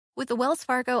With the Wells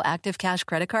Fargo Active Cash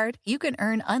Credit Card, you can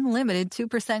earn unlimited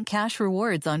 2% cash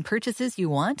rewards on purchases you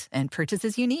want and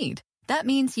purchases you need. That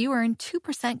means you earn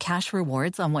 2% cash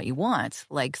rewards on what you want,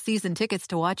 like season tickets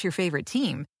to watch your favorite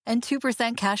team, and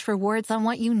 2% cash rewards on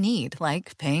what you need,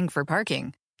 like paying for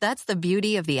parking. That's the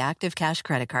beauty of the Active Cash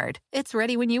Credit Card. It's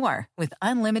ready when you are, with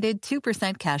unlimited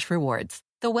 2% cash rewards.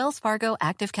 The Wells Fargo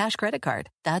Active Cash Credit Card.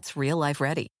 That's real life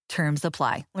ready. Terms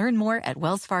apply. Learn more at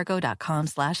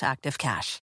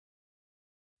wellsfargo.com/activecash.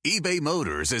 eBay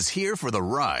Motors is here for the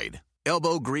ride.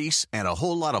 Elbow grease and a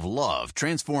whole lot of love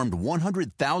transformed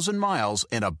 100,000 miles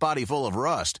and a body full of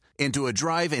rust into a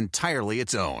drive entirely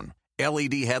its own.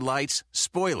 LED headlights,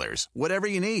 spoilers, whatever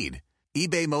you need.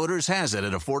 eBay Motors has it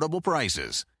at affordable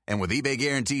prices. And with eBay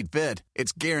Guaranteed Fit,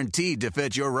 it's guaranteed to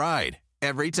fit your ride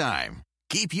every time.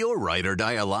 Keep your ride or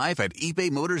die alive at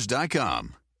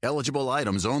ebaymotors.com. Eligible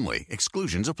items only.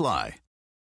 Exclusions apply.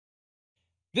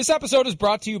 This episode is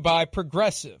brought to you by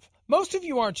Progressive. Most of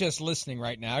you aren't just listening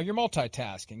right now, you're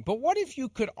multitasking. But what if you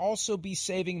could also be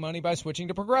saving money by switching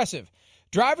to Progressive?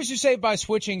 Drivers who save by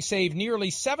switching save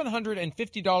nearly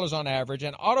 $750 on average,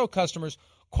 and auto customers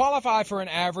qualify for an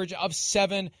average of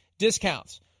 7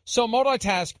 discounts. So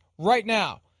multitask right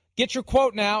now. Get your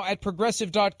quote now at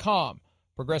Progressive.com.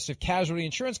 Progressive Casualty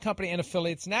Insurance Company and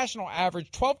affiliates, national average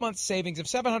 12-month savings of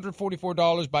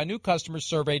 $744 by new customers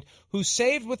surveyed who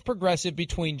saved with Progressive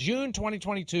between June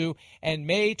 2022 and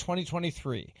May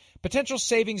 2023. Potential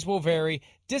savings will vary.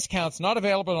 Discounts not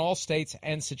available in all states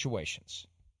and situations.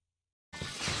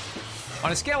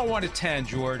 On a scale of 1 to 10,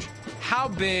 George, how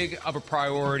big of a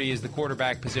priority is the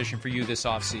quarterback position for you this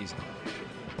offseason?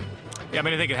 Yeah, I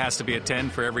think it has to be a 10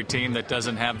 for every team that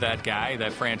doesn't have that guy,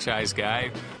 that franchise guy.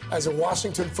 As a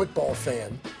Washington football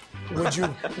fan, would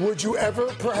you ever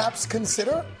perhaps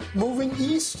consider moving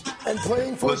east and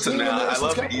playing for a team? Listen, I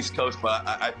love the East Coast, but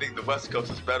I think the West Coast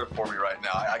is better for me right now.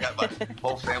 I got my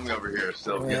whole family over here,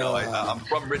 so I'm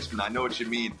from Richmond. I know what you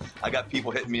mean. I got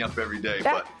people hitting me up every day,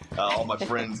 but all my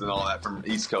friends and all that from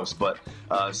the East Coast. But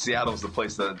Seattle's the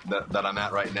place that I'm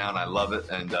at right now, and I love it,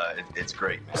 and it's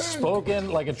great, man.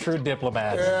 Spoken like a true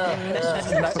diplomat.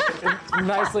 Yeah.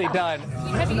 Nicely done.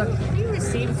 Have you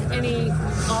received any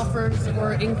offers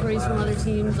or inquiries from other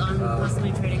teams on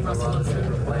possibly trading Russell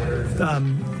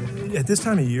Wilson? At this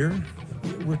time of year,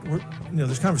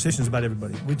 there's conversations about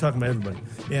everybody. We talk about everybody.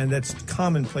 And that's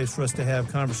commonplace for us to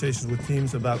have conversations with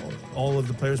teams about all of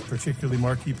the players, particularly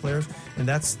marquee players. And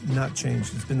that's not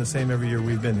changed. It's been the same every year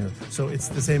we've been here. So it's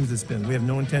the same as it's been. We have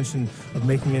no intention of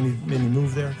making any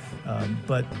move there.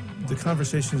 But the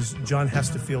conversations, John has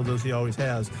to feel those he always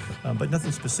has. But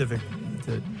nothing specific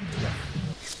to that.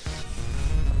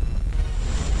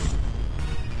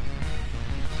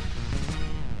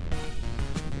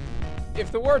 If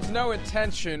the words no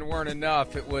intention weren't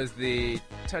enough, it was the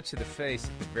touch of the face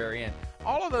at the very end.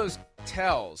 All of those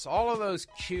tells, all of those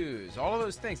cues, all of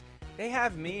those things, they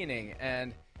have meaning.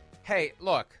 And, hey,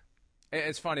 look,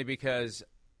 it's funny because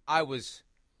I was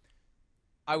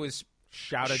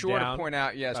shouted sure down. To point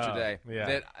out yesterday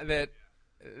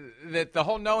that the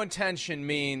whole no intention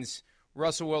means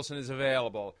Russell Wilson is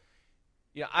available.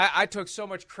 Yeah, I took so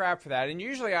much crap for that, and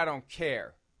usually I don't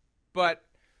care. But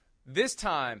this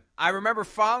time, I remember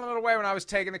filing it away when I was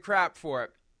taking the crap for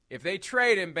it. If they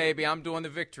trade him, baby, I'm doing the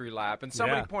victory lap. And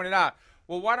somebody pointed out,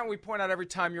 well, why don't we point out every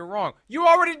time you're wrong? You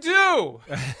already do.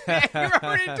 You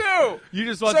already do. You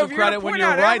just want some credit when you're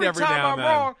right every now and then.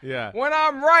 Wrong, yeah. When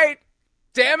I'm right,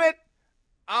 damn it,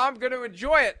 I'm going to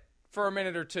enjoy it for a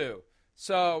minute or two.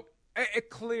 So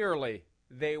clearly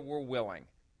they were willing.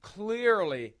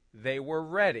 Clearly they were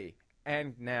ready.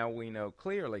 And now we know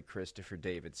clearly, Christopher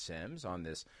David Sims, on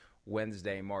this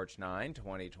Wednesday, March 9,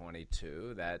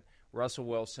 2022, that Russell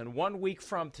Wilson, 1 week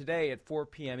from today at 4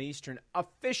 p.m. Eastern,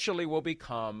 officially will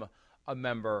become a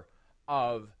member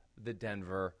of the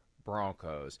Denver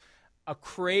Broncos. A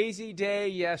crazy day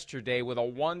yesterday with a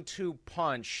 1-2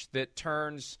 punch that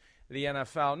turns the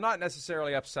NFL not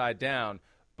necessarily upside down,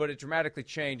 but it dramatically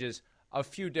changes a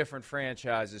few different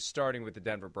franchises, starting with the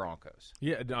Denver Broncos.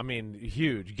 Yeah,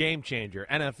 huge. Game changer.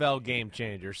 NFL game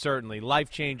changer, certainly. Life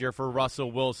changer for Russell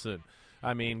Wilson.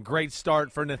 Great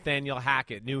start for Nathaniel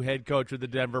Hackett, new head coach of the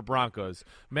Denver Broncos.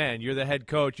 Man, you're the head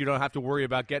coach. You don't have to worry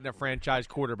about getting a franchise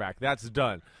quarterback. That's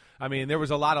done. There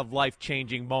was a lot of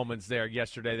life-changing moments there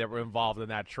yesterday that were involved in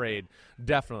that trade,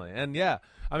 definitely. And,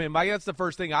 that's the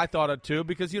first thing I thought of, too,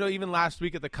 because, even last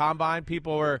week at the Combine,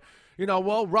 people were –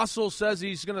 Russell says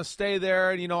he's going to stay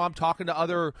there. And, I'm talking to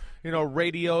other,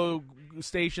 radio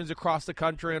stations across the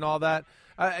country and all that.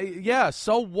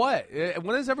 So what?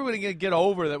 When is everybody going to get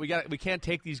over that we can't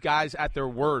take these guys at their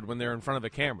word when they're in front of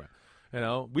a camera? You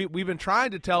know, we've been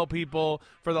trying to tell people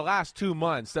for the last 2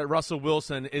 months that Russell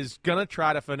Wilson is going to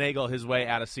try to finagle his way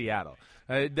out of Seattle.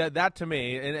 That to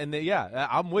me, yeah,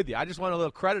 I'm with you. I just want a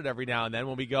little credit every now and then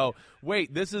when we go,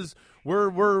 wait, this is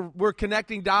we're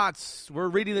connecting dots. We're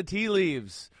reading the tea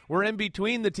leaves. We're in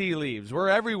between the tea leaves. We're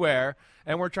everywhere,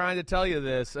 and we're trying to tell you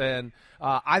this. And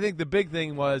I think the big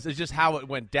thing is just how it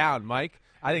went down, Mike.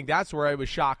 I think that's where it was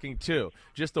shocking, too.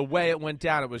 Just the way it went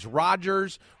down. It was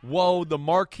Rodgers, the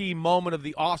marquee moment of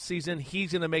the offseason.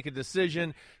 He's going to make a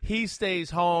decision. He stays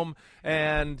home,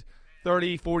 and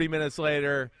 30, 40 minutes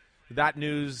later, that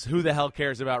news, who the hell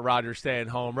cares about Rodgers staying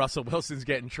home? Russell Wilson's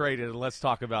getting traded, and let's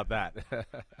talk about that.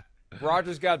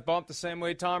 Rodgers got bumped the same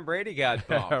way Tom Brady got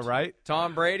bumped. Right?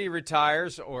 Tom Brady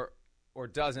retires or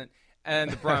doesn't, and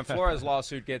the Brian Flores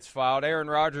lawsuit gets filed. Aaron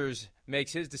Rodgers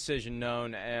makes his decision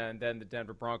known, and then the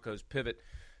Denver Broncos pivot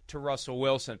to Russell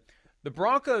Wilson. The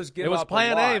Broncos give up a lot. It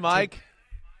was plan A, Mike.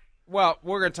 Well,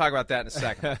 we're going to talk about that in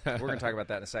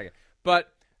a second.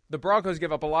 But the Broncos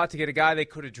give up a lot to get a guy they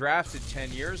could have drafted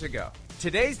 10 years ago.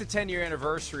 Today's the 10-year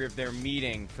anniversary of their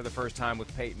meeting for the first time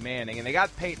with Peyton Manning, and they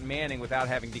got Peyton Manning without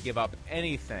having to give up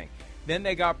anything. Then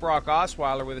they got Brock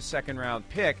Osweiler with a second-round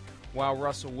pick while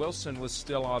Russell Wilson was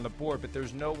still on the board. But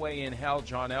there's no way in hell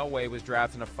John Elway was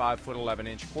drafting a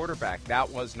 5'11" quarterback. That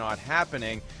was not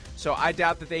happening. So I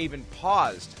doubt that they even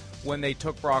paused when they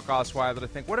took Brock Osweiler to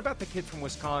think, what about the kid from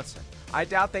Wisconsin? I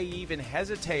doubt they even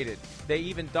hesitated. They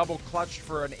even double-clutched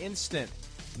for an instant.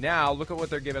 Now, look at what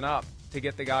they're giving up to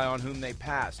get the guy on whom they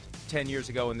passed 10 years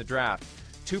ago in the draft.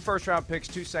 2 first-round picks,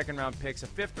 2 second-round picks, a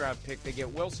 5th-round pick. They get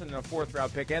Wilson and a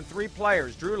 4th-round pick, and 3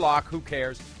 players. Drew Lock, who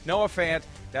cares? Noah Fant,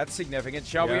 that's significant.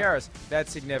 Shelby Harris,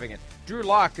 that's significant. Drew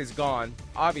Lock is gone,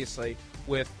 obviously,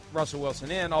 with Russell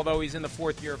Wilson in, although he's in the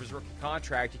 4th year of his rookie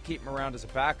contract. You keep him around as a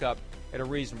backup at a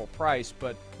reasonable price,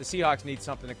 but the Seahawks need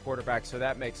something at quarterback, so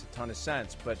that makes a ton of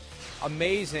sense. But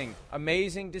amazing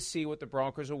to see what the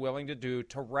Broncos are willing to do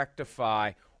to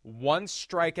rectify one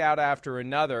strikeout after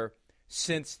another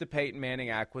since the Peyton Manning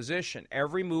acquisition.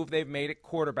 Every move they've made at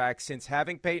quarterback since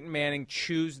having Peyton Manning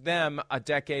choose them a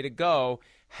decade ago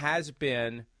has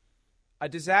been a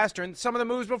disaster. And some of the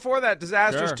moves before that,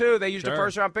 disasters too. They used a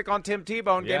first-round pick on Tim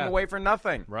Tebow and gave him away for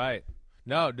nothing. Right.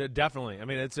 No, definitely. I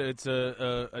mean, it's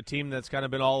a team that's kind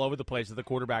of been all over the place at the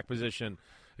quarterback position,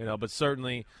 but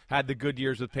certainly had the good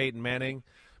years with Peyton Manning.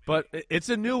 But it's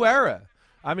a new era.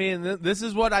 I mean, this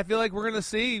is what I feel like we're going to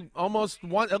see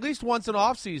at least once an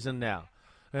offseason now.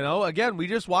 Again, we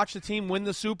just watched the team win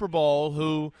the Super Bowl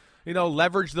who,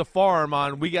 leveraged the farm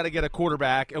on we got to get a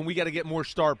quarterback and we got to get more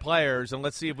star players, and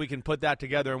let's see if we can put that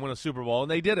together and win a Super Bowl.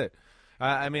 And they did it.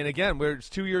 I mean, again, it's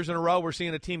 2 years in a row we're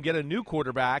seeing a team get a new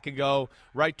quarterback and go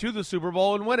right to the Super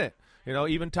Bowl and win it.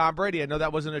 Even Tom Brady, I know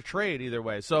that wasn't a trade either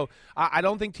way. So I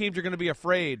don't think teams are going to be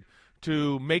afraid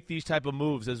to make these type of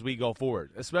moves as we go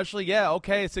forward. Especially,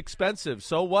 it's expensive.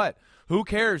 So what? Who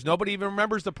cares? Nobody even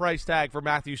remembers the price tag for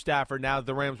Matthew Stafford now that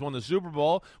the Rams won the Super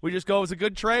Bowl. We just go, it was a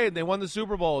good trade. They won the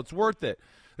Super Bowl. It's worth it.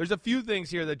 There's a few things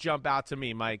here that jump out to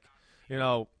me, Mike.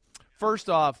 First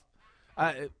off,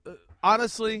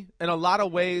 honestly, in a lot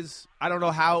of ways, I don't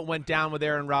know how it went down with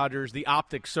Aaron Rodgers. The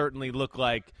optics certainly look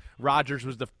like Rodgers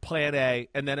was the plan A,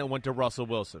 and then it went to Russell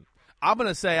Wilson. I'm going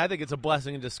to say I think it's a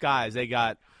blessing in disguise. They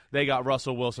got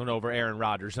Russell Wilson over Aaron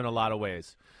Rodgers in a lot of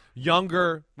ways.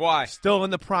 Younger, still in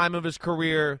the prime of his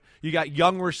career. You got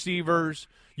young receivers.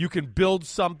 You can build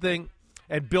something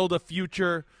and build a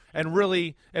future. And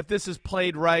really, if this is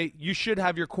played right, you should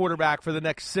have your quarterback for the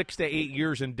next 6 to 8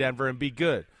 years in Denver and be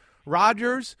good.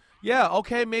 Rodgers,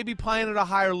 maybe playing at a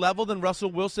higher level than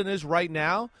Russell Wilson is right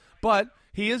now, but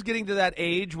he is getting to that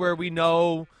age where we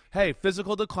know, hey,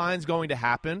 physical decline is going to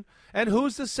happen. And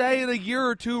who's to say in a year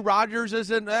or two Rodgers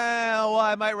isn't,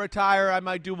 I might retire, I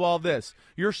might do all this.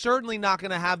 You're certainly not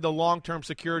going to have the long-term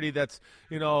security that's,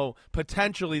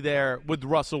 potentially there with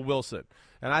Russell Wilson.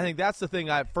 And I think that's the thing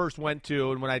I first went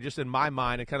to, and when I just in my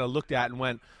mind I kind of looked at and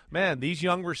went, man, these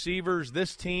young receivers,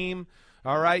 this team,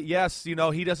 all right, yes, he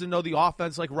doesn't know the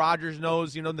offense like Rodgers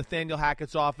knows, Nathaniel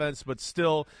Hackett's offense, but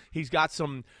still he's got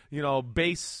some,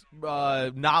 base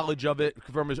knowledge of it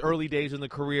from his early days in the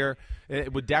career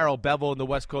with Darrell Bevell in the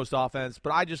West Coast offense.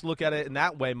 But I just look at it in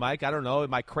that way, Mike. I don't know.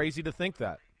 Am I crazy to think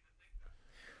that?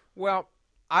 Well,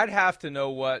 I'd have to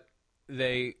know what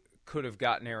they could have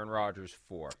gotten Aaron Rodgers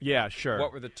for. Yeah, sure.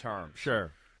 What were the terms?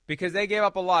 Sure. Because they gave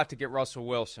up a lot to get Russell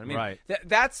Wilson. I mean, right.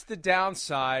 That's the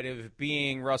downside of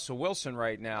being Russell Wilson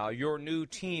right now. Your new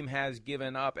team has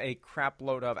given up a crap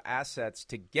load of assets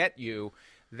to get you.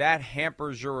 That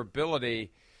hampers your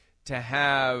ability to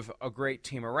have a great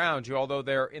team around you, although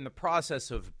they're in the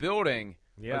process of building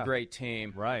a great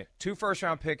team. Right. 2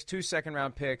 first-round picks, 2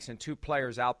 second-round picks, and 2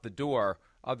 players out the door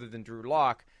other than Drew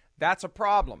Lock. That's a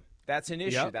problem. That's an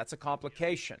issue. Yep. That's a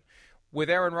complication. With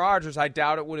Aaron Rodgers, I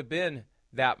doubt it would have been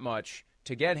that much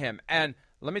to get him. And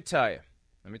let me tell you,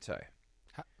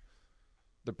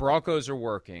 the Broncos are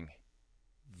working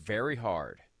very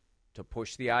hard to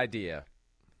push the idea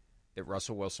that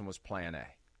Russell Wilson was plan A.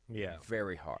 Yeah.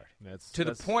 Very hard. To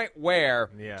the point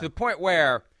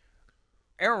where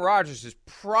Aaron Rodgers is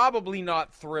probably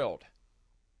not thrilled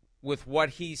with what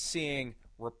he's seeing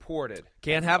reported.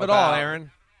 Can't have it all,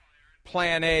 Aaron.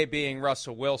 Plan A being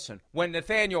Russell Wilson. When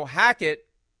Nathaniel Hackett,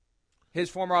 his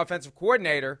former offensive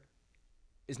coordinator,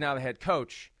 is now the head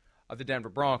coach of the Denver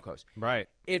Broncos. Right.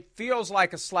 It feels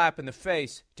like a slap in the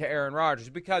face to Aaron Rodgers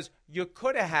because you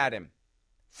could have had him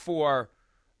for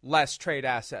less trade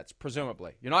assets,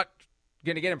 presumably. You're not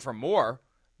going to get him for more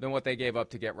than what they gave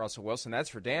up to get Russell Wilson. That's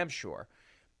for damn sure.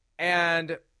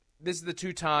 And this is the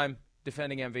 2-time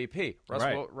defending MVP.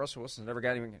 Russell Wilson's never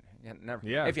got even.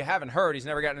 Yeah. If you haven't heard, he's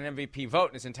never gotten an MVP vote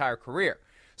in his entire career.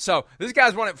 So this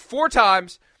guy's won it 4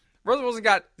 times. Russell Wilson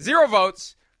got 0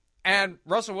 votes, and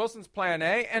Russell Wilson's plan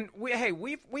A. And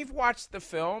we've watched the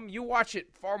film. You watch it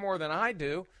far more than I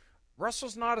do.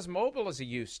 Russell's not as mobile as he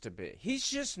used to be. He's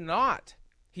just not.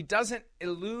 He doesn't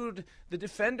elude the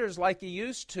defenders like he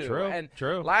used to.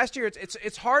 True. Last year,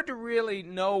 it's hard to really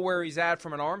know where he's at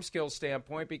from an arm skill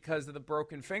standpoint because of the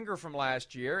broken finger from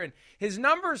last year. And his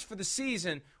numbers for the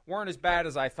season weren't as bad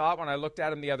as I thought when I looked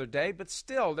at him the other day. But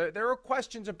still, there are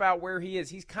questions about where he is.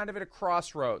 He's kind of at a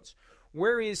crossroads.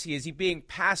 Where is he? Is he being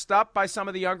passed up by some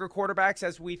of the younger quarterbacks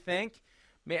as we think?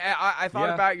 I thought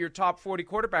about your top 40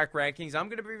 quarterback rankings. I'm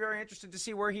going to be very interested to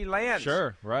see where he lands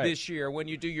this year when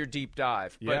you do your deep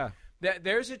dive. But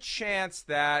there's a chance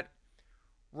that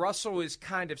Russell is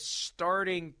kind of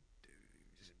starting.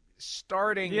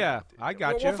 Yeah, I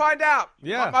got you. We'll find out.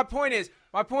 Yeah. My point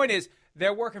is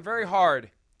they're working very hard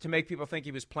to make people think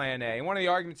he was plan A. And one of the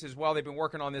arguments is, well, they've been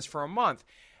working on this for a month.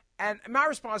 And my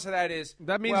response to that is,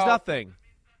 that means nothing.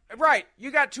 Right.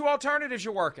 You got 2 alternatives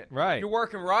you're working. Right. You're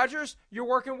working Rodgers, you're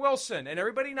working Wilson. And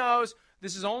everybody knows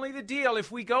this is only the deal if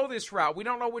we go this route. We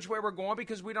don't know which way we're going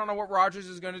because we don't know what Rodgers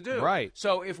is going to do. Right.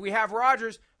 So if we have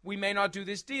Rodgers, we may not do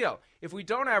this deal. If we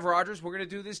don't have Rodgers, we're going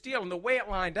to do this deal. And the way it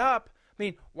lined up, I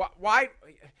mean, why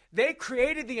they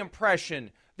created the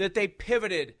impression that they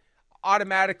pivoted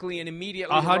automatically and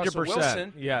immediately 100%, Russell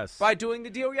Wilson yes. by doing the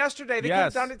deal yesterday. They could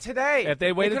have done it today. If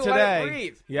they waited could have today, let it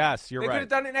breathe. yes, you're they right. They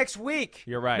could have done it next week.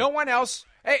 You're right. No one else.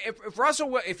 Hey,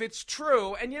 if it's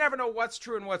true, and you never know what's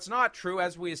true and what's not true,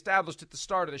 as we established at the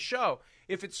start of the show,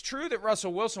 if it's true that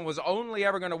Russell Wilson was only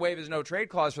ever going to waive his no-trade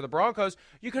clause for the Broncos,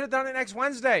 you could have done it next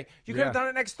Wednesday. You could have done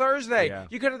it next Thursday. Yeah.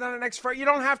 You could have done it next Friday. You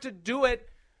don't have to do it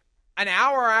an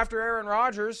hour after Aaron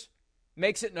Rodgers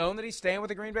makes it known that he's staying with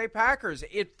the Green Bay Packers.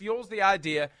 It fuels the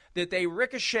idea that they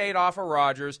ricocheted off of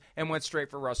Rodgers and went straight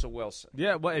for Russell Wilson.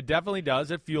 Yeah, well, it definitely does.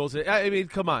 It fuels it. I mean,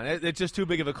 come on. It's just too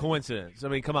big of a coincidence. I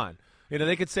mean, come on. You know,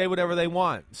 they could say whatever they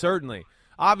want, certainly.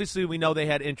 Obviously, we know they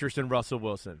had interest in Russell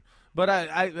Wilson. But,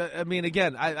 I mean,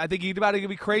 again, I think you'd about to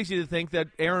be crazy to think that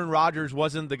Aaron Rodgers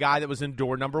wasn't the guy that was in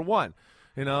door number 1.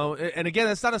 You know, and again,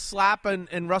 it's not a slap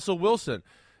in Russell Wilson.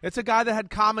 It's a guy that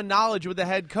had common knowledge with the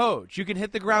head coach. You can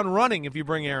hit the ground running if you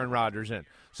bring Aaron Rodgers in.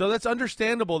 So that's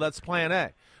understandable. That's plan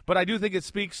A. But I do think it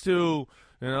speaks to,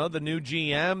 you know, the new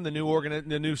GM,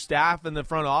 the new staff in the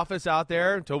front office out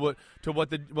there, to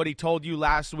what he told you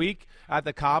last week at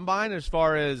the Combine as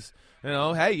far as, you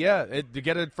know, hey, to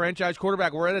get a franchise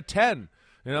quarterback, we're at a 10.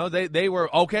 You know, they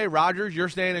were, okay, Rodgers, you're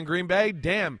staying in Green Bay.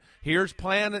 Damn, here's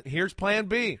plan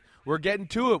B. We're getting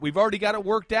to it. We've already got it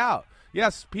worked out.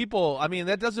 Yes, people, I mean,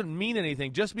 that doesn't mean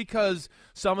anything. Just because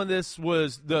some of this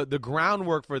was the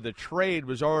groundwork for the trade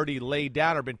was already laid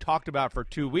down or been talked about for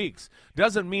 2 weeks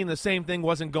doesn't mean the same thing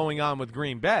wasn't going on with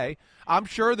Green Bay. I'm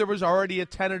sure there was already a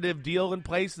tentative deal in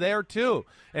place there, too,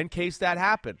 in case that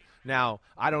happened. Now,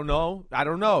 I don't know.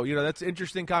 You know, that's an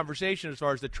interesting conversation as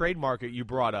far as the trade market you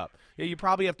brought up. Yeah, you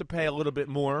probably have to pay a little bit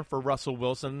more for Russell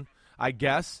Wilson, I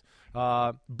guess.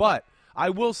 But I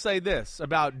will say this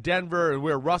about Denver and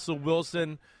where Russell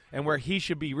Wilson and where he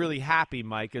should be really happy,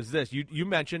 Mike, is this. You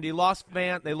mentioned they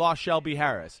lost Shelby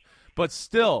Harris, but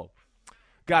still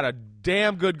got a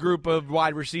damn good group of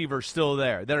wide receivers still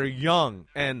there that are young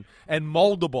and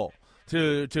moldable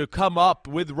to come up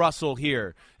with Russell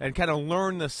here and kind of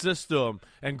learn the system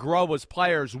and grow as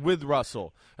players with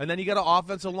Russell. And then you got an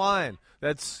offensive line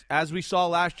that's, as we saw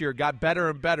last year, got better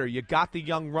and better. You got the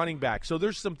young running back. So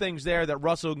there's some things there that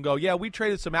Russell can go, yeah, we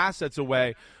traded some assets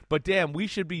away, but damn, we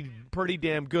should be pretty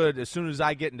damn good as soon as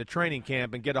I get into training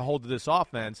camp and get a hold of this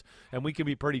offense, and we can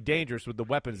be pretty dangerous with the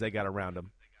weapons they got around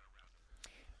them.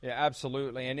 Yeah,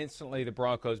 absolutely. And instantly the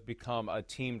Broncos become a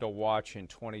team to watch in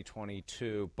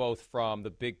 2022, both from the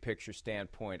big picture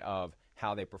standpoint of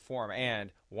how they perform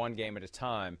and one game at a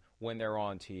time when they're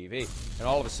on TV. And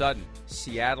all of a sudden,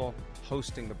 Seattle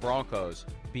hosting the Broncos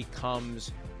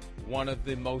becomes one of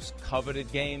the most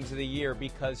coveted games of the year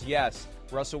because, yes,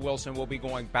 Russell Wilson will be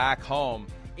going back home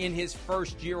in his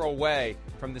first year away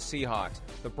from the Seahawks.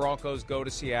 The Broncos go to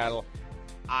Seattle.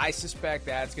 I suspect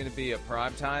that's going to be a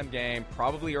primetime game,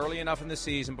 probably early enough in the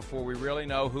season before we really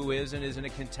know who is and isn't a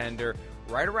contender.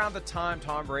 Right around the time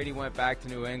Tom Brady went back to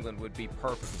New England would be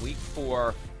perfect. Week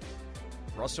 4,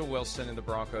 Russell Wilson and the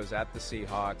Broncos at the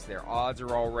Seahawks. Their odds are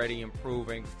already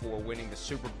improving for winning the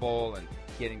Super Bowl and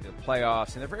getting to the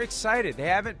playoffs, and they're very excited. They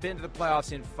haven't been to the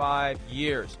playoffs in 5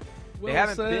 years. They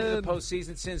haven't been to the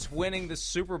postseason since winning the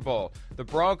Super Bowl. The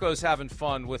Broncos having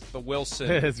fun with the Wilson.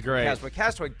 It's great.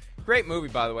 Castaway, great movie,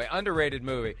 by the way. Underrated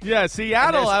movie. Yeah,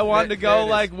 Seattle, I wanted to go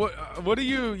like, what do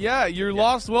you, you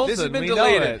lost Wilson. This has been we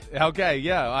deleted. Know it. Okay,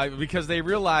 yeah, because they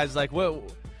realized, like,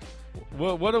 what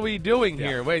are we doing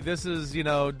here? Wait, this is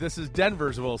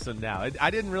Denver's Wilson now. I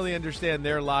didn't really understand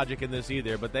their logic in this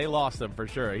either, but they lost him for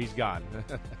sure. He's gone.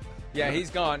 Yeah, he's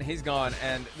gone.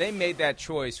 And they made that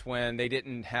choice when they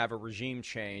didn't have a regime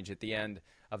change at the end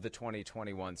of the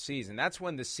 2021 season. That's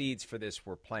when the seeds for this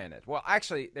were planted. Well,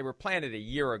 actually, they were planted a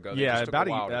year ago. They just took a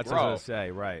while to grow. That's what I was going to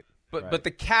say, right. But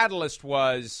the catalyst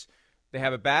was they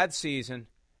have a bad season.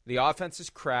 The offense is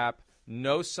crap.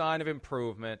 No sign of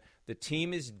improvement. The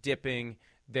team is dipping.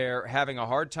 They're having a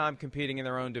hard time competing in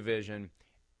their own division.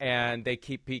 And they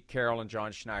keep Pete Carroll and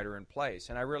John Schneider in place.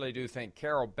 And I really do think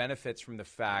Carroll benefits from the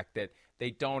fact that they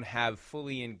don't have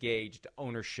fully engaged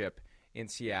ownership in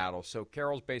Seattle. So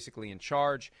Carroll's basically in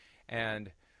charge,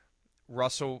 and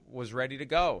Russell was ready to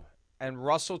go. And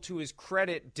Russell, to his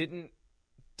credit, didn't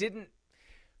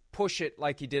push it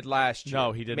like he did last year.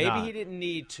 No, he did not. Maybe he didn't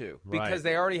need to because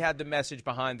they already had the message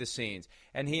behind the scenes.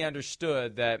 And he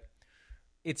understood that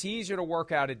it's easier to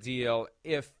work out a deal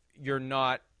if you're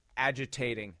not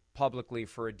agitating publicly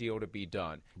for a deal to be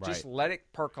done. Right. Just let it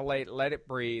percolate, let it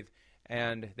breathe,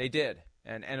 and they did.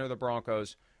 And enter the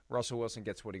Broncos. Russell Wilson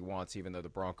gets what he wants, even though the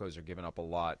Broncos are giving up a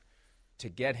lot to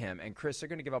get him. And, Chris, they're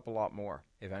going to give up a lot more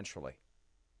eventually.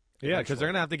 Yeah, because they're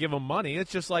going to have to give him money.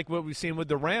 It's just like what we've seen with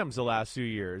the Rams the last few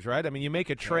years, right? I mean, you make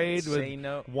a trade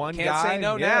with one guy. Can't say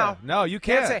no now. No, you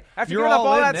can't. Say, after You're giving up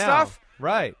all that now. stuff,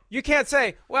 right? You can't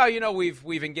say, well,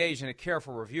 we've engaged in a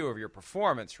careful review of your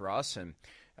performance, Russ, and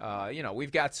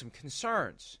we've got some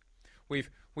concerns. We're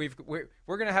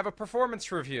going to have a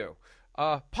performance review.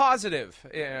 Positive.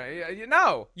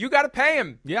 You got to pay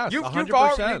him. Yes, you've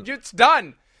 100%. It's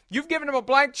done. You've given him a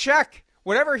blank check.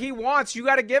 Whatever he wants, you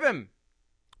got to give him.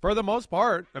 For the most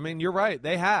part, I mean, you're right.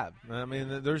 They have. I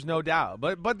mean, there's no doubt.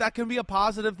 But that can be a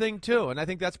positive thing, too. And I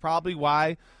think that's probably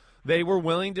why they were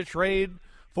willing to trade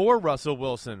for Russell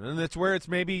Wilson. And that's where it's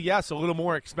maybe, yes, a little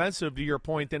more expensive, to your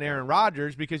point, than Aaron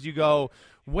Rodgers, because you go,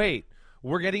 wait,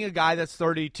 we're getting a guy that's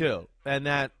 32 and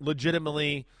that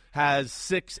legitimately has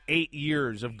 6-8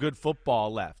 years of good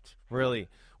football left, really.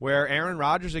 Where Aaron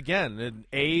Rodgers, again, in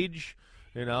age,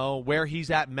 where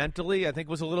he's at mentally, I think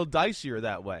was a little dicier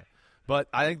that way. But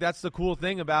I think that's the cool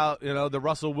thing about, the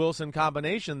Russell Wilson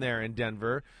combination there in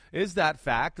Denver is that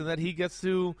fact, and that he gets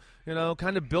to,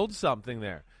 kind of build something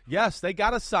there. Yes, they got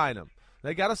to sign him.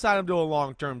 They got to sign him to a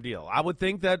long-term deal. I would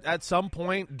think that at some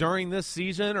point during this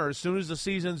season or as soon as the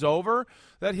season's over,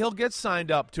 that he'll get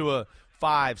signed up to a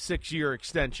 5-6 year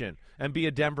extension and be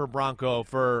a Denver Bronco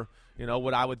for,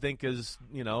 what I would think is,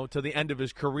 to the end of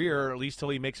his career, or at least till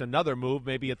he makes another move,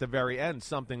 maybe at the very end,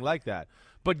 something like that.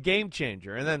 But game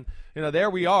changer. And then,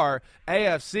 there we are,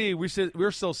 AFC,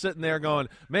 we're still sitting there going,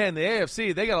 man, the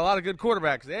AFC, they got a lot of good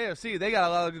quarterbacks. The AFC, they got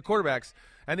a lot of good quarterbacks.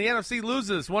 And the NFC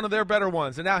loses one of their better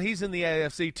ones, and now he's in the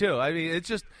AFC too. I mean,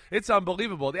 it's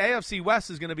unbelievable. The AFC West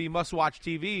is going to be must-watch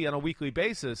TV on a weekly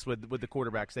basis with the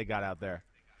quarterbacks they got out there.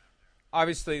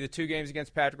 Obviously, the 2 games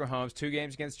against Patrick Mahomes, 2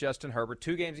 games against Justin Herbert,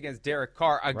 2 games against Derek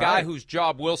Carr, a guy whose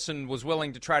job Wilson was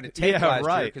willing to try to take last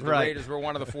year because the Raiders were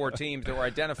one of the 4 teams that were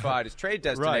identified as trade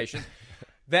destinations.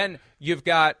 Then you've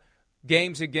got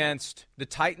games against the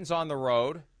Titans on the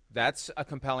road. That's a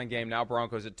compelling game now,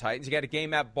 Broncos at Titans. You got a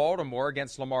game at Baltimore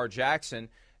against Lamar Jackson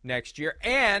next year.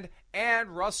 And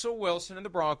Russell Wilson and the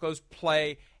Broncos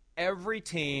play every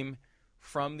team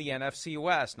from the NFC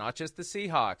West, not just the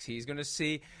Seahawks. He's going to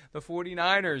see the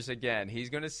 49ers again. He's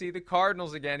going to see the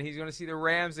Cardinals again. He's going to see the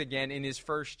Rams again in his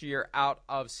first year out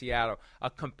of Seattle. A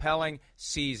compelling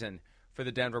season for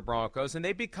the Denver Broncos, and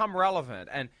they become relevant.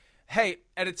 And, hey,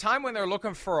 at a time when they're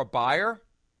looking for a buyer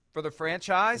for the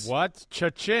franchise. What?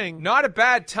 Cha-ching. Not a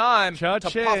bad time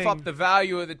Cha-ching. to puff up the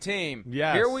value of the team.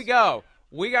 Yes. Here we go.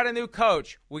 We got a new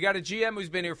coach. We got a GM who's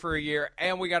been here for a year,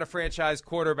 and we got a franchise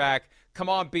quarterback. Come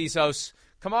on, Bezos.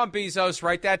 Come on, Bezos.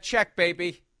 Write that check,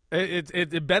 baby.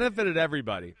 It benefited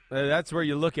everybody. That's where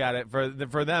you look at it.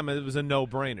 For them, it was a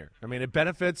no-brainer. I mean, it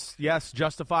benefits, yes,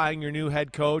 justifying your new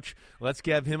head coach. Let's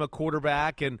give him a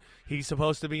quarterback, and he's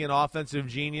supposed to be an offensive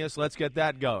genius. Let's get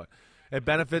that going. It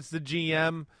benefits the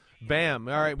GM. Bam.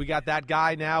 All right, we got that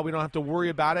guy now. We don't have to worry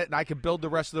about it, and I can build the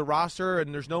rest of the roster,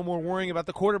 and there's no more worrying about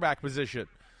the quarterback position.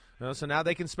 So now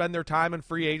they can spend their time in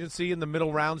free agency in the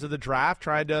middle rounds of the draft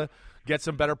trying to get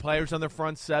some better players on the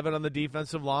front seven on the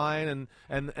defensive line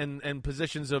and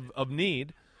positions of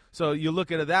need. So you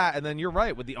look at that, and then you're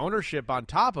right, with the ownership on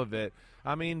top of it,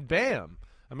 I mean, bam.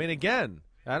 I mean, again,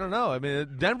 I don't know. I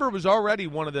mean, Denver was already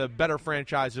one of the better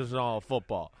franchises in all of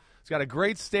football. It's got a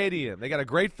great stadium. They got a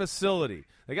great facility.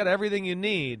 They got everything you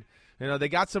need. You know, they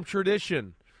got some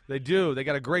tradition. They do. They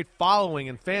got a great following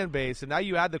and fan base, and now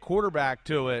you add the quarterback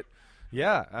to it.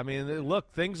 Yeah, I mean,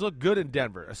 look, things look good in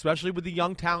Denver, especially with the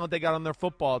young talent they got on their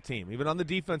football team, even on the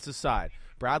defensive side.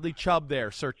 Bradley Chubb there,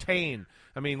 Surtain.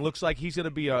 I mean, looks like he's going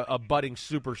to be a budding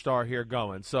superstar here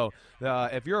going. So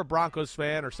if you're a Broncos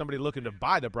fan or somebody looking to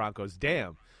buy the Broncos,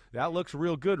 damn, that looks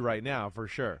real good right now for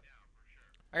sure.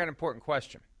 I got an important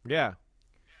question. Yeah.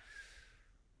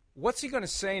 What's he going to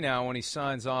say now when he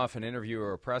signs off an interview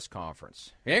or a press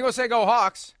conference? He ain't going to say go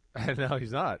Hawks. No,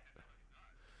 he's not.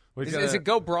 Is it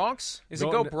go Bronx? Is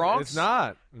it go Bronx? It's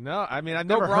not. No, I mean, I've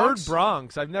Go never Bronx? heard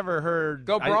Bronx. I've never heard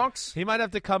Go Bronx? He might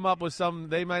have to come up with some.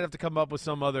 They might have to come up with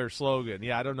some other slogan.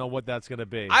 Yeah, I don't know what that's going to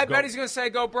be. I bet he's going to say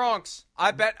go Bronx.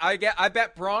 I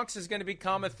bet Bronx is going to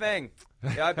become a thing.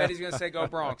 Yeah, I bet he's going to say go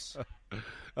Bronx.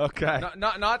 Okay.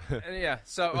 Not yeah.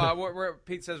 So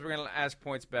Pete says we're going to ask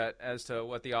points bet as to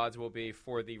what the odds will be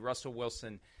for the Russell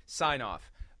Wilson sign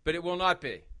off, but it will not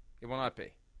be. It will not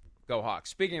be. Go Hawks.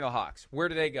 Speaking of the Hawks, where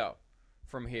do they go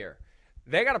from here?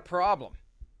 They got a problem.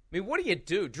 I mean, what do you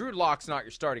do? Drew Lock's not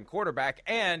your starting quarterback,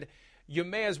 and you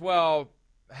may as well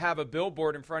have a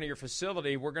billboard in front of your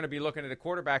facility. We're going to be looking at a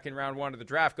quarterback in round one of the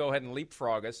draft. Go ahead and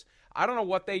leapfrog us. I don't know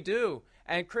what they do.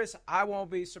 And, Chris, I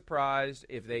won't be surprised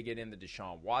if they get in the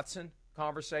Deshaun Watson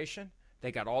conversation.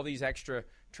 They got all these extra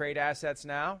trade assets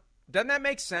now. Doesn't that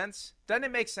make sense? Doesn't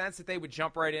it make sense that they would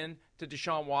jump right in to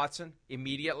Deshaun Watson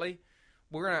immediately?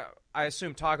 We're going to, I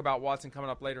assume, talk about Watson coming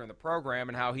up later in the program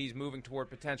and how he's moving toward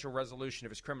potential resolution of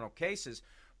his criminal cases.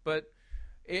 But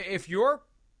if you're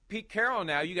Pete Carroll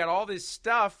now, you got all this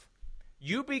stuff,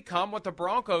 you become what the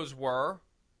Broncos were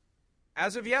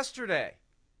as of yesterday.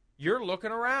 You're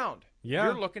looking around. Yeah.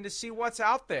 You're looking to see what's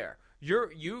out there.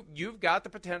 You've got the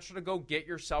potential to go get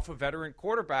yourself a veteran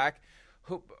quarterback.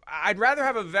 I'd rather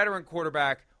have a veteran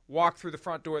quarterback walk through the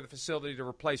front door of the facility to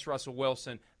replace Russell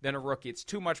Wilson than a rookie. It's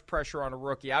too much pressure on a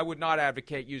rookie. I would not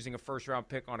advocate using a first-round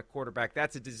pick on a quarterback.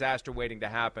 That's a disaster waiting to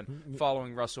happen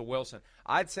following Russell Wilson.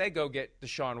 I'd say go get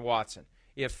Deshaun Watson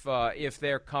if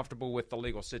they're comfortable with the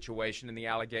legal situation and the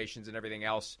allegations and everything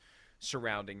else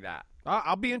surrounding that.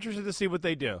 I'll be interested to see what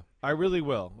they do. I really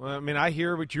will. I mean, I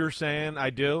hear what you're saying. I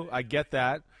do. I get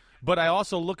that. But I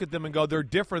also look at them and go, they're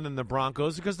different than the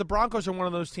Broncos because the Broncos are one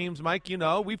of those teams, Mike, you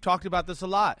know, we've talked about this a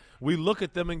lot. We look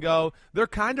at them and go, they're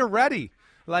kind of ready.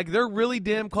 Like, they're really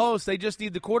damn close. They just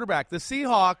need the quarterback. The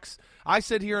Seahawks, I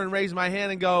sit here and raise my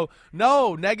hand and go,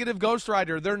 no, negative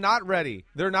ghostwriter. They're not ready.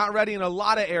 They're not ready in a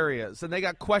lot of areas, and they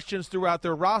got questions throughout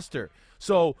their roster.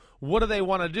 So what do they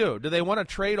want to do? Do they want to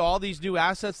trade all these new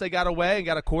assets they got away and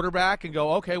got a quarterback and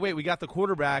go, okay, wait, we got the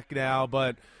quarterback now,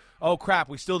 but – oh, crap,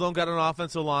 we still don't got an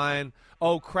offensive line.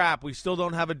 Oh, crap, we still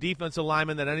don't have a defensive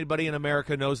lineman that anybody in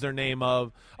America knows their name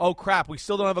of. Oh, crap, we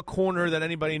still don't have a corner that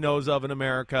anybody knows of in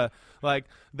America. Like,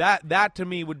 that to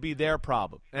me would be their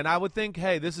problem. And I would think,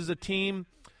 hey, this is a team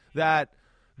that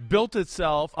built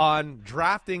itself on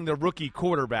drafting the rookie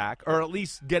quarterback, or at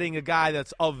least getting a guy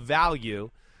that's of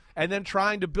value, and then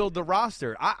trying to build the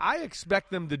roster. I expect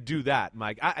them to do that,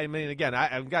 Mike. I mean, again,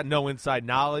 I've got no inside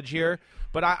knowledge here,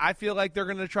 but I feel like they're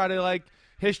going to try to, like,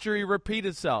 history repeat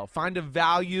itself, find a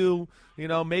value, you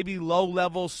know, maybe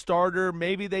low-level starter.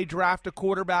 Maybe they draft a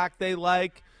quarterback they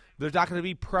like. There's not going to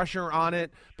be pressure on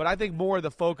it, but I think more of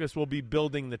the focus will be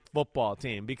building the football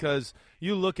team because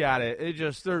you look at it,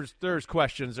 there's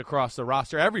questions across the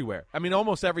roster everywhere. I mean,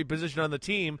 almost every position on the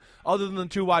team, other than the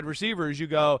 2 wide receivers, you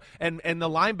go and the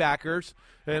linebackers.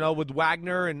 With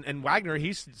Wagner and Wagner,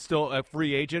 he's still a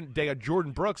free agent. They got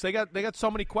Jordan Brooks. They got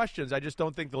so many questions. I just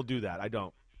don't think they'll do that. I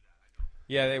don't.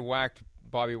 Yeah, they whacked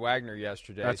Bobby Wagner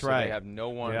yesterday. That's so right. They have no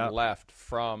one left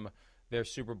from their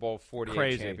Super Bowl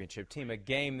 48 championship team, a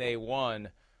game they won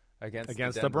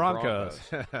against the Broncos.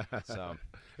 So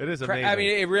it is amazing. I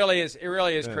mean, it really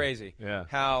is crazy Yeah.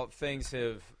 how things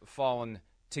have fallen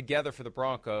together for the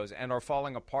Broncos and are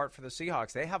falling apart for the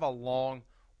Seahawks. They have a long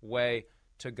way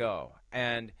to go,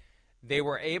 and they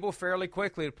were able fairly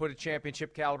quickly to put a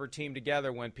championship caliber team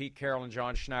together when Pete Carroll and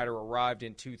John Schneider arrived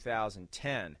in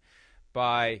 2010.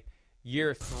 By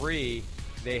year 3,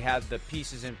 they had the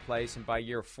pieces in place, and by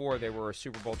year 4, they were a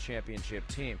Super Bowl championship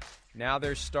team. Now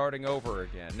they're starting over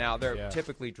again. Now they're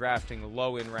typically drafting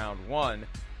low in round 1,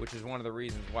 which is one of the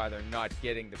reasons why they're not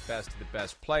getting the best of the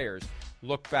best players.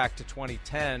 Look back to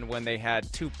 2010 when they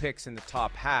had 2 picks in the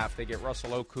top half. They get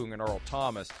Russell Okung and Earl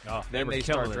Thomas. Then they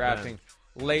start drafting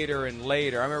later and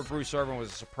later. I remember Bruce Irvin was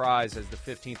a surprise as the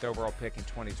 15th overall pick in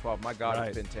 2012. My God,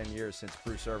 It's been 10 years since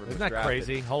Bruce Irvin was drafted. Isn't that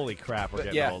crazy? Holy crap, we're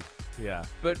getting old. Yeah.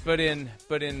 But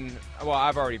well,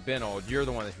 I've already been old. You're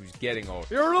the one who's getting old.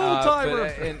 You're an old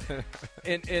timer.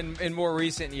 In more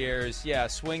recent years,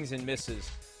 swings and misses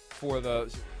for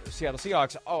the Seattle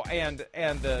Seahawks. Oh, and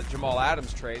the Jamal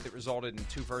Adams trade that resulted in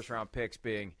 2 first-round picks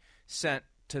being sent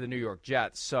to the New York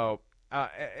Jets. So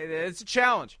it's a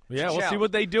challenge. We'll see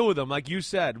what they do with them. Like you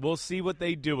said, we'll see what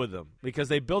they do with them because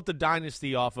they built a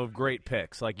dynasty off of great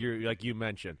picks, like you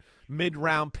mentioned,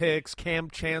 mid-round picks, Cam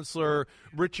Chancellor,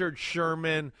 Richard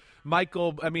Sherman,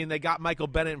 Michael. I mean, they got Michael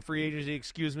Bennett in free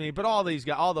agency. But all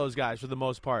those guys for the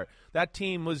most part, that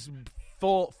team was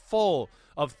full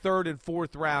of 3rd and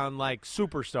 4th round like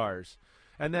superstars.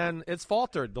 And then it's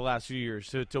faltered the last few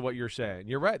years to what you're saying.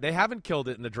 You're right. They haven't killed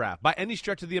it in the draft by any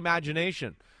stretch of the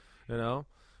imagination. You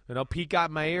know, Pete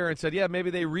got in my ear and said, maybe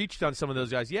they reached on some of those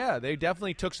guys. Yeah, they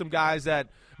definitely took some guys that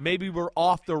maybe were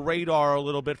off the radar a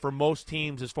little bit for most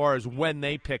teams as far as when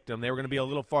they picked them. They were going to be a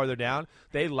little farther down.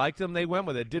 They liked them. They went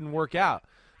with it. Didn't work out.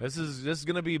 This is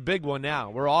going to be a big one now.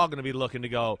 We're all going to be looking to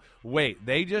go, wait,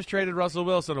 they just traded Russell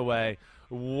Wilson away.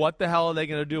 What the hell are they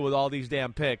going to do with all these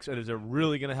damn picks? And is it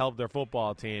really going to help their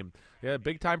football team? Yeah,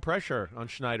 big-time pressure on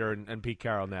Schneider and Pete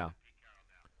Carroll now.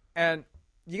 And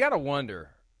you got to wonder,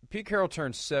 Pete Carroll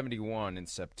turned 71 in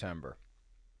September.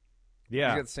 Yeah.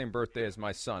 He's got the same birthday as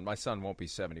my son. My son won't be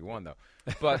 71, though.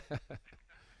 But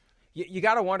you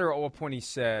got to wonder at what point he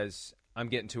says, I'm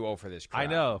getting too old for this crap. I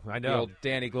know. The old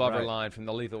Danny Glover line from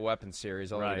the Lethal Weapon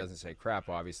series, although he doesn't say crap,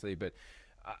 obviously. But,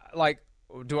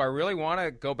 do I really want to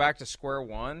go back to square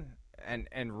one and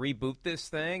reboot this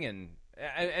thing?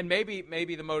 And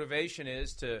maybe the motivation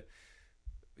is to,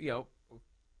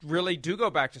 really do go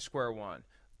back to square one.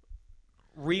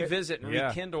 Revisit and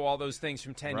rekindle all those things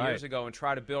from 10 years ago and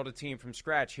try to build a team from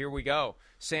scratch. Here we go.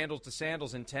 Sandals to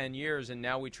sandals in 10 years, and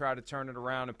now we try to turn it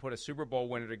around and put a Super Bowl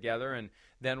winner together and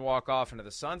then walk off into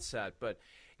the sunset. But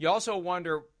you also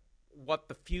wonder what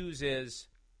the fuse is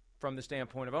from the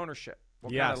standpoint of ownership.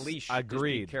 What kind of leash does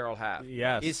Pete Carroll have?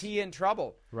 Yes. Is he in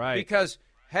trouble? Right. Because,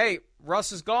 hey,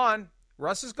 Russ is gone.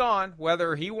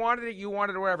 Whether he wanted it, you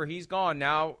wanted it, or whatever, he's gone.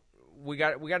 Now we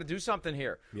got to do something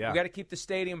here. Yeah. We got to keep the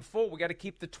stadium full. We got to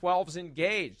keep the 12s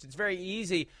engaged. It's very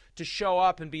easy to show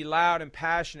up and be loud and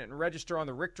passionate and register on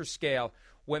the Richter scale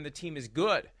when the team is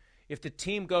good. If the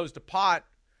team goes to pot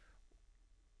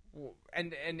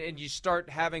and you start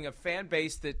having a fan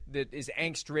base that is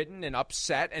angst-ridden and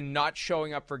upset and not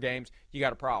showing up for games, you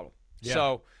got a problem. Yeah.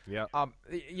 So, yeah.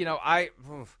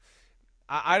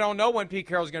 I don't know when Pete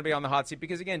Carroll's going to be on the hot seat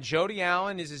because, again, Jody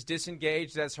Allen is as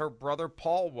disengaged as her brother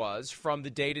Paul was from the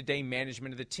day-to-day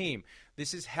management of the team.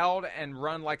 This is held and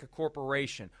run like a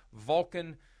corporation.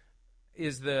 Vulcan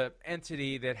is the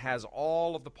entity that has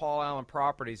all of the Paul Allen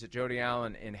properties that Jody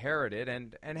Allen inherited.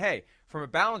 And hey, from a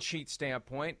balance sheet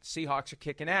standpoint, Seahawks are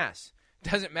kicking ass.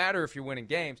 Doesn't matter if you're winning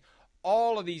games.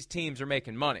 All of these teams are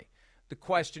making money. The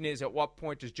question is, at what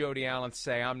point does Jody Allen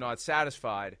say, I'm not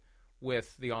satisfied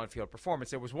with the on-field performance?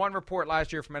 There was one report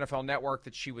last year from NFL Network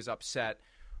that she was upset,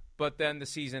 but then the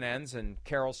season ends and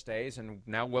Carroll stays, and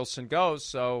now Wilson goes.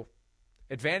 So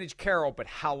advantage Carroll, but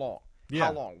how long? Yeah,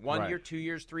 how long? 1 year, 2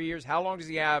 years, 3 years? How long does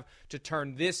he have to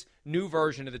turn this new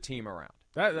version of the team around?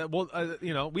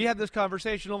 We had this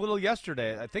conversation a little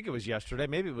yesterday. I think it was yesterday.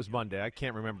 Maybe it was Monday. I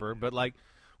can't remember. But,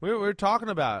 we were talking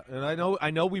about, and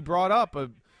I know we brought up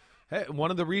Hey,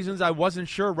 one of the reasons I wasn't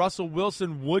sure Russell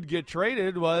Wilson would get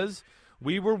traded was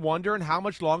we were wondering how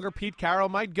much longer Pete Carroll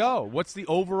might go. What's the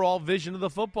overall vision of the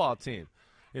football team?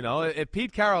 You know, if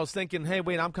Pete Carroll's thinking, hey,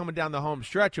 wait, I'm coming down the home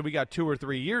stretch and we got 2 or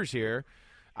 3 years here,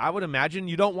 I would imagine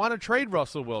you don't want to trade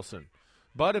Russell Wilson.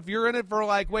 But if you're in it for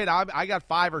like, wait, I got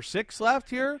 5 or 6 left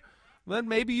here, then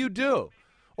maybe you do.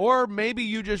 Or maybe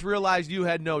you just realized you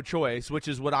had no choice, which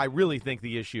is what I really think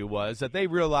the issue was, that they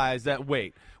realized that,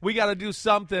 wait, we got to do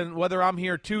something, whether I'm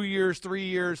here 2 years, 3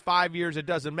 years, 5 years, it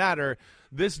doesn't matter.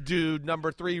 This dude,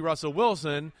 number 3, Russell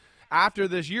Wilson, after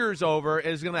this year's over,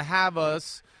 is going to have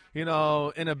us, you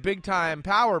know, in a big-time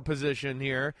power position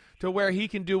here to where he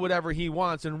can do whatever he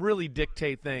wants and really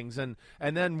dictate things, and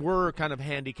then we're kind of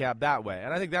handicapped that way.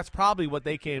 And I think that's probably what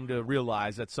they came to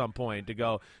realize at some point, to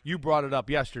go, you brought it up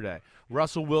yesterday.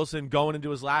 Russell Wilson going into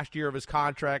his last year of his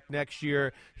contract next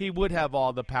year, he would have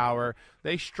all the power.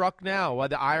 They struck now while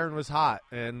the iron was hot,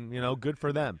 and, you know, good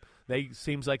for them.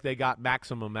 Seems like they got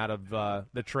maximum out of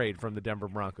the trade from the Denver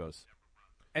Broncos.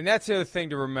 And that's the other thing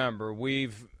to remember.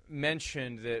 We've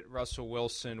mentioned that Russell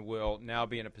Wilson will now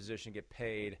be in a position to get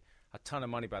paid a ton of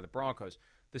money by the Broncos.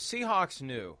 The Seahawks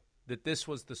knew that this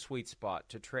was the sweet spot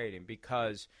to trade him,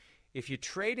 because if you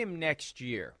trade him next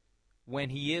year, when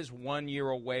he is 1 year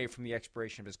away from the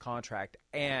expiration of his contract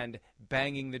and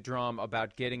banging the drum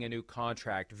about getting a new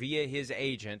contract via his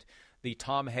agent, the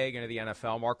Tom Hagen of the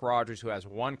NFL, Mark Rodgers, who has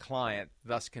one client,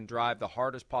 thus can drive the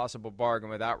hardest possible bargain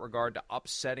without regard to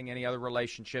upsetting any other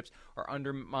relationships or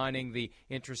undermining the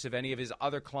interests of any of his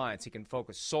other clients. He can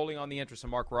focus solely on the interests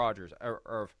of Mark Rodgers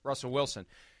or Russell Wilson.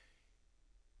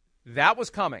 That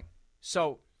was coming.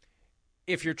 So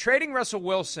if you're trading Russell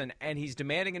Wilson and he's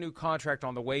demanding a new contract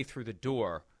on the way through the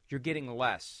door, you're getting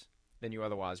less than you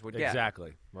otherwise would get.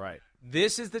 Exactly, right.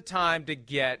 This is the time to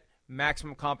get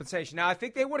maximum compensation. Now, I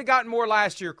think they would have gotten more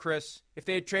last year, Chris, if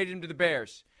they had traded him to the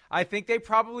Bears. I think they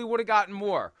probably would have gotten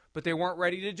more, but they weren't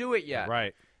ready to do it yet.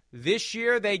 Right. This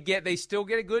year, they still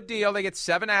get a good deal. They get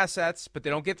 7 assets, but they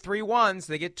don't get 3 ones.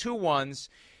 They get 2 ones.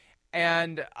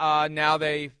 And now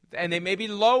they may be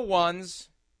low ones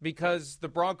because the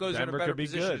Broncos are in a better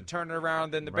position to turn it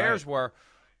around than the Bears were.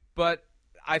 But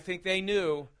I think they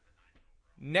knew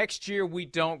next year we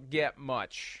don't get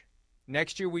much.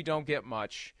 Next year we don't get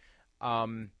much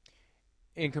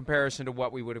in comparison to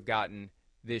what we would have gotten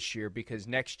this year, because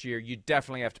next year you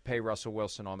definitely have to pay Russell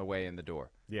Wilson on the way in the door.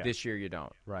 Yeah. This year you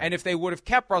don't. Right. And if they would have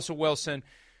kept Russell Wilson,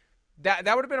 that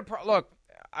would have been a look,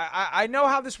 I know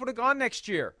how this would have gone next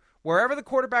year. Wherever the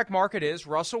quarterback market is,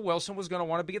 Russell Wilson was going to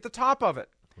want to be at the top of it.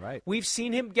 Right. We've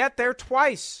seen him get there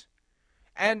twice.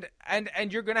 And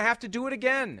you're going to have to do it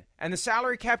again. And the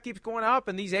salary cap keeps going up,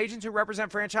 and these agents who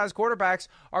represent franchise quarterbacks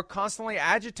are constly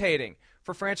agitating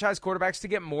for franchise quarterbacks to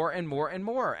get more and more and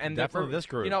more. And definitely this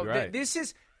group, you know, right. This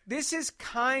is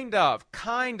kind of,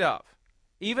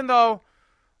 even though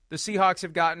the Seahawks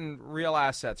have gotten real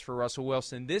assets for Russell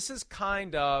Wilson, this is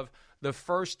kind of the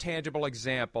first tangible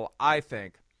example, I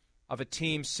think, of a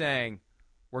team saying,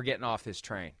 we're getting off this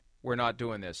train. We're not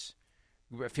doing this.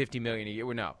 $50 million a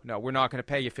year. No, we're not going to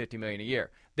pay you $50 million a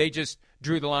year. They just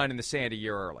drew the line in the sand a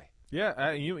year early.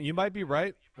 Yeah, you might be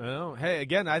right. Hey,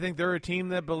 again, I think they're a team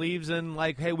that believes in,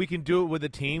 like, hey, we can do it with a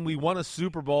team. We won a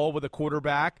Super Bowl with a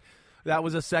quarterback that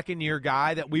was a second-year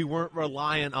guy that we weren't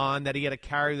reliant on, that he had to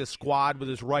carry the squad with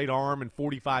his right arm and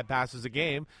 45 passes a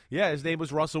game. Yeah, his name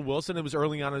was Russell Wilson. It was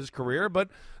early on in his career, but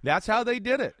that's how they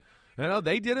did it. You know,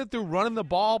 they did it through running the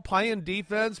ball, playing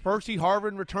defense, Percy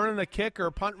Harvin returning a kick or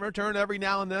a punt return every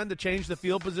now and then to change the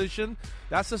field position.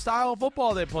 That's the style of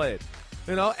football they played.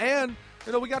 You know, and,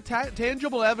 you know, we got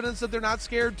tangible evidence that they're not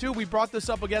scared, too. We brought this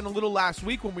up again a little last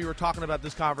week when we were talking about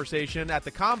this conversation at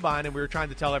the Combine, and we were trying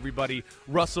to tell everybody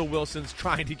Russell Wilson's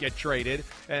trying to get traded.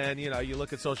 And, you know, you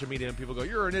look at social media and people go,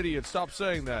 you're an idiot, stop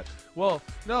saying that. Well,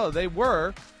 no, they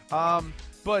were,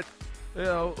 but you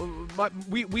know,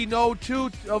 we know, too,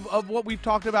 of what we've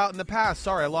talked about in the past.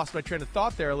 Sorry, I lost my train of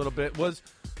thought there a little bit. Was,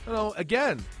 you know,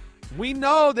 again, we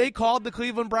know they called the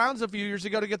Cleveland Browns a few years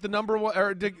ago to get the number one,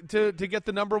 or to get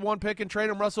the number 1 pick and trade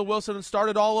him Russell Wilson and start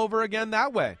it all over again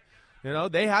that way. You know,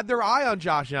 they had their eye on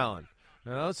Josh Allen.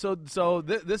 You know, so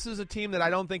this is a team that I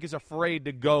don't think is afraid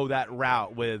to go that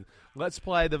route with, let's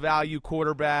play the value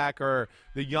quarterback or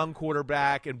the young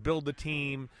quarterback and build the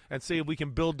team and see if we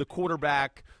can build the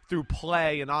quarterback through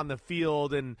play and on the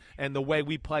field and the way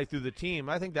we play through the team.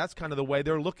 I think that's kind of the way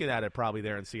they're looking at it probably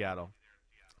there in Seattle.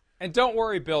 And don't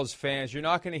worry, Bills fans. You're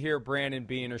not going to hear Brandon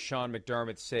Beane or Sean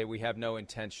McDermott say we have no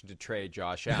intention to trade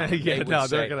Josh Allen. They're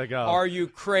going to go. Are you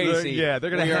crazy? They're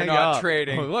going to hang up. We are not up.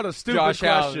 trading What a stupid Josh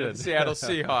question. Allen, Seattle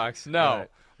Seahawks. No. Right.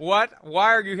 What?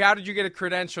 Why are you? How did you get a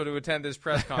credential to attend this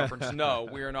press conference? No,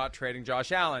 we are not trading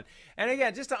Josh Allen. And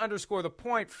again, just to underscore the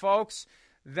point, folks,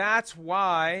 that's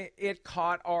why it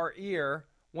caught our ear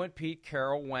when Pete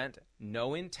Carroll went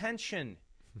no intention.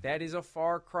 That is a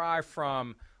far cry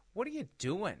from, what are you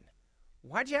doing?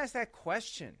 Why'd you ask that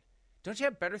question? Don't you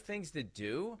have better things to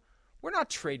do? We're not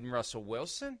trading Russell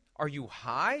Wilson. Are you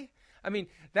high? I mean,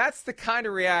 that's the kind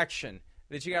of reaction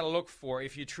that you got to look for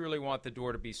if you truly want the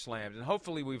door to be slammed. And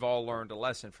hopefully we've all learned a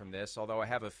lesson from this, although I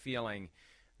have a feeling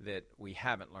that we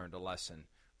haven't learned a lesson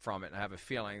from it. And I have a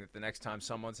feeling that the next time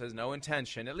someone says no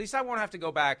intention, at least I won't have to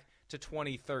go back to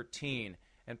 2013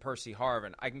 and Percy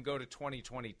Harvin. I can go to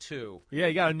 2022. Yeah,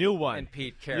 you got a new one. And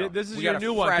Pete Carroll. This is your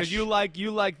new one because you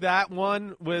like that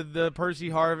one with the Percy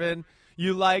Harvin.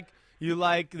 You like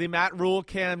the Matt Rule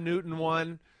Cam Newton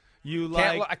one.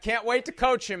 I can't wait to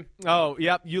coach him. Oh,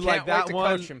 yep. You like that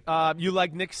one. Coach him. You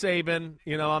like Nick Saban.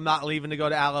 I'm not leaving to go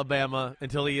to Alabama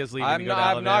until he is leaving to go to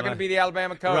Alabama. I'm not going to be the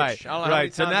Alabama coach. Right. I don't know how many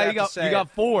times So now you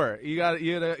got 4. You got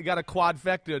a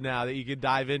quadfecta now that you can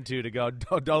dive into to go.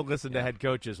 Don't listen to head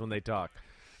coaches when they talk.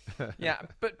 Yeah,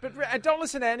 but don't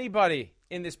listen to anybody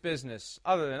in this business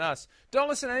other than us. Don't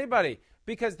listen to anybody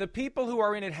because the people who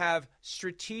are in it have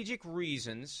strategic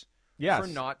reasons for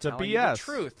not telling you the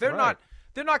truth.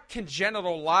 They're not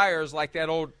congenital liars like that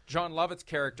old John Lovitz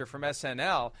character from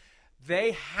SNL.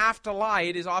 They have to lie.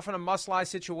 It is often a must-lie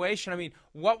situation. I mean,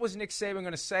 what was Nick Saban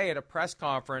going to say at a press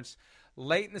conference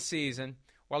late in the season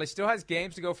while he still has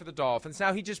games to go for the Dolphins?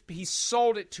 Now, he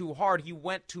sold it too hard. He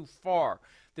went too far.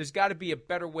 There's got to be a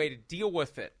better way to deal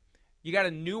with it. You got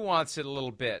to nuance it a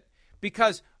little bit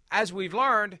because, as we've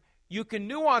learned, you can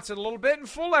nuance it a little bit and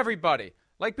fool everybody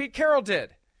like Pete Carroll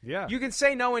did. Yeah. You can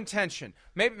say no intention.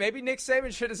 Maybe Nick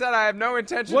Saban should have said, I have no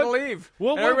intention to leave.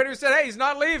 Well, and everybody said, hey, he's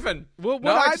not leaving.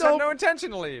 I just have no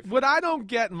intention to leave. What I don't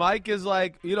get, Mike, is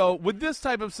with this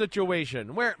type of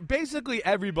situation where basically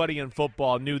everybody in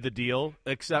football knew the deal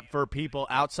except for people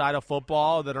outside of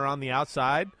football that are on the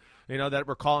outside, that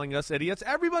were calling us idiots.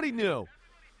 Everybody knew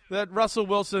that Russell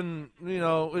Wilson,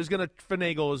 is going to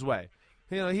finagle his way.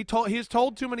 He's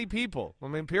told too many people. I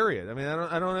mean, period. I mean,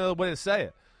 I don't know the way to say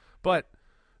it. But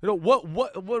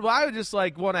what I would just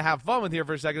want to have fun with here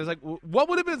for a second is what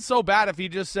would have been so bad if he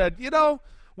just said,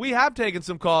 we have taken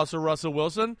some calls for Russell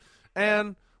Wilson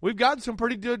and we've gotten some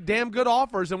pretty damn good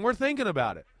offers and we're thinking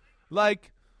about it.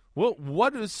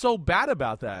 What is so bad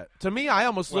about that? To me, I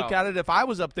almost look at it if I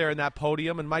was up there in that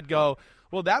podium and might go,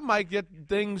 well, that might get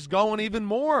things going even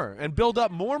more and build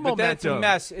up more momentum. But then it's a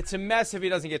mess. It's a mess if he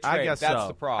doesn't get traded. I guess that's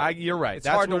the problem. You're right. It's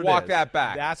hard to walk that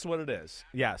back. That's what it is.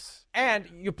 Yes. And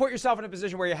you put yourself in a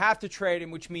position where you have to trade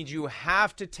him, which means you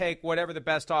have to take whatever the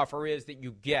best offer is that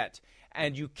you get,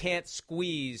 and you can't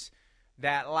squeeze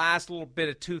that last little bit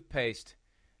of toothpaste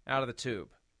out of the tube.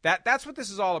 That's what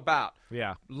this is all about.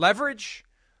 Yeah. Leverage,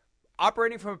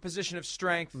 operating from a position of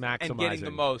strength, and getting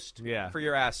the most for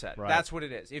your asset. Right. That's what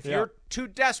it is. If you're too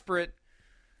desperate,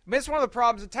 it's one of the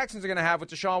problems the Texans are going to have with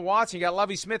Deshaun Watson. You got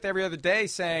Lovie Smith every other day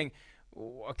saying,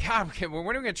 God, when are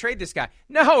we going to trade this guy?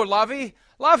 No, Lovie,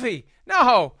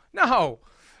 no.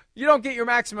 You don't get your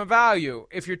maximum value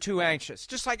if you're too anxious.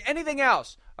 Just like anything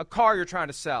else, a car you're trying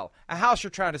to sell, a house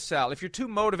you're trying to sell. If you're too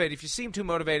motivated, if you seem too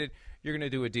motivated, you're going to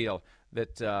do a deal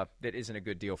that isn't a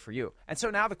good deal for you. And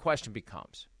so now the question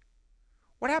becomes,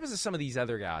 what happens to some of these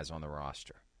other guys on the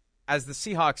roster as the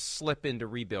Seahawks slip into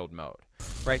rebuild mode,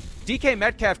 right? DK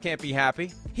Metcalf can't be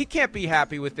happy. He can't be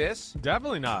happy with this.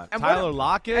 Definitely not. And Tyler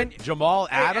Lockett, and Jamal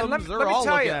Adams, they're all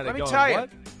looking at it going,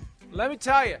 Let me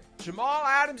tell you, Jamal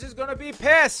Adams is going to be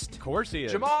pissed. Of course he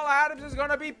is. Jamal Adams is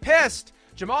going to be pissed.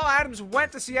 Jamal Adams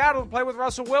went to Seattle to play with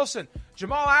Russell Wilson.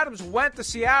 Jamal Adams went to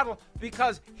Seattle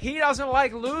because he doesn't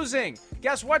like losing.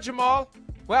 Guess what, Jamal?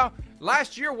 Well,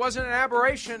 last year wasn't an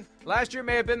aberration. Last year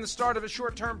may have been the start of a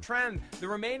short-term trend. The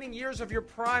remaining years of your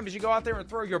prime, as you go out there and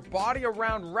throw your body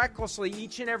around recklessly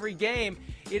each and every game,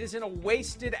 it is in a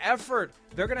wasted effort.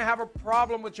 They're going to have a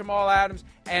problem with Jamal Adams.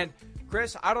 And,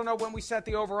 Chris, I don't know when we set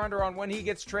the over-under on when he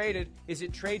gets traded. Is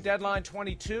it trade deadline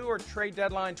 22 or trade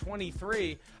deadline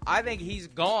 23? I think he's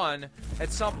gone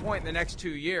at some point in the next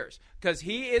 2 years because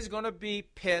he is going to be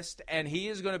pissed and he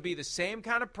is going to be the same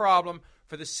kind of problem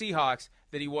for the Seahawks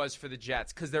that he was for the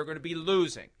Jets because they're going to be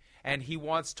losing. And he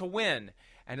wants to win.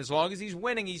 And as long as he's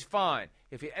winning, he's fine.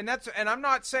 And I'm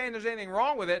not saying there's anything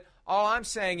wrong with it. All I'm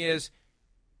saying is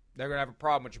they're going to have a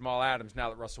problem with Jamal Adams now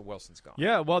that Russell Wilson's gone.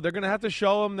 Yeah, well, they're going to have to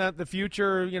show him that the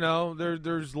future,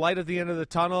 there's light at the end of the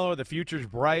tunnel or the future's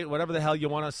bright, whatever the hell you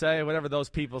want to say, whatever those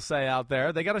people say out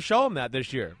there. They got to show him that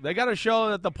this year. They got to show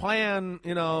that the plan,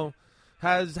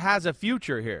 has a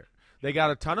future here. They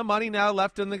got a ton of money now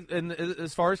left in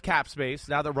as far as cap space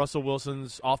now that Russell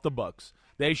Wilson's off the books.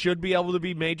 They should be able to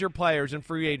be major players in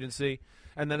free agency.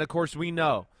 And then, of course, we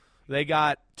know they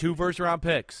got 2 first-round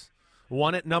picks,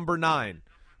 one at number 9.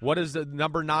 What is the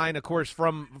number 9, of course,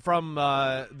 from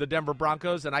the Denver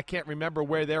Broncos? And I can't remember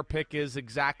where their pick is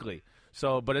exactly.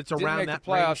 So, but it's around that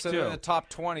range, too. They're in the top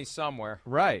 20 somewhere.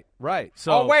 Right.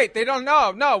 So, wait, they don't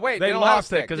know. No, wait. They don't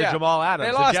lost have it because of Jamal Adams.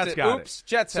 They lost the Jets it. got Oops,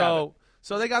 Jets have it.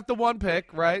 So they got the 1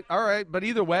 pick, right? All right. But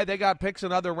either way, they got picks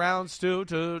in other rounds, too,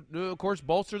 to of course,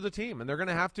 bolster the team. And they're going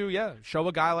to have to, show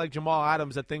a guy like Jamal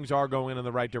Adams that things are going in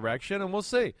the right direction. And we'll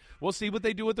see. We'll see what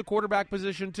they do with the quarterback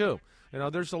position, too.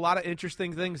 There's a lot of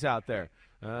interesting things out there.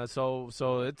 So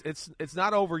it's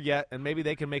not over yet, and maybe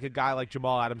they can make a guy like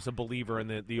Jamal Adams a believer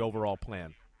in the overall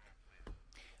plan.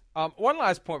 One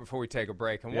last point before we take a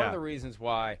break, and one of the reasons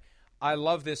why I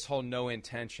love this whole no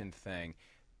intention thing.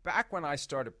 Back when I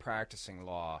started practicing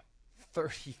law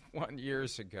 31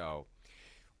 years ago,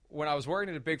 when I was working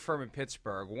at a big firm in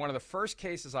Pittsburgh, one of the first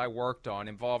cases I worked on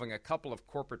involving a couple of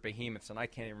corporate behemoths, and I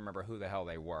can't even remember who the hell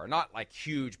they were. Not like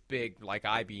huge, big, like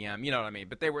IBM, you know what I mean?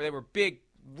 But they were big,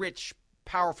 rich,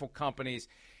 powerful companies.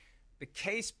 The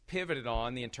case pivoted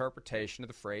on the interpretation of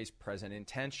the phrase present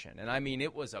intention. And I mean,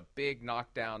 it was a big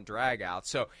knockdown, drag out.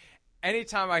 So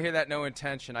anytime I hear that no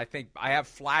intention, I think I have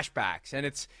flashbacks. And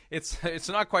it's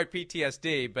not quite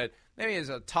PTSD, but maybe it's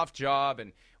a tough job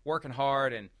and working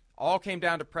hard and all came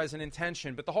down to present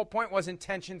intention. But the whole point was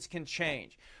intentions can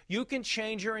change. You can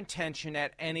change your intention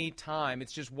at any time.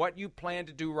 It's just what you plan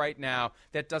to do right now.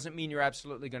 That doesn't mean you're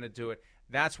absolutely going to do it.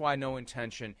 That's why no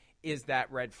intention is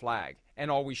that red flag,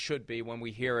 and always should be when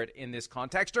we hear it in this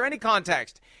context or any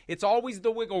context. It's always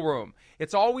the wiggle room.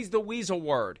 It's always the weasel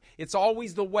word. It's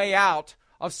always the way out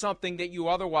of something that you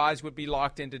otherwise would be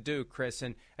locked in to do, Chris.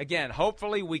 And again,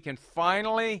 hopefully we can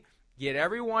finally get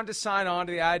everyone to sign on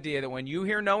to the idea that when you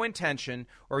hear no intention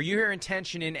or you hear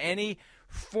intention in any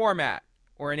format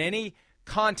or in any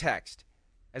context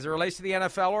as it relates to the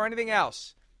NFL or anything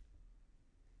else,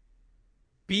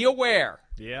 be aware.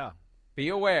 Yeah. Be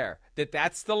aware that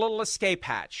that's the little escape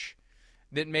hatch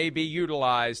that may be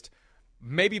utilized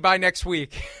maybe by next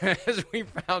week, as we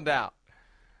found out.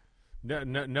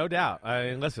 No doubt. I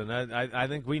mean, listen, I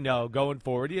think we know going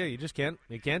forward. You just can't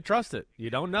trust it. You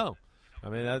don't know. I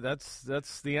mean,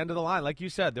 that's the end of the line. Like you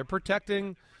said, they're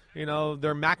protecting, their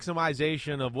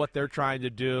maximization of what they're trying to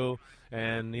do,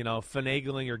 and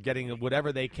finagling or getting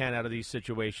whatever they can out of these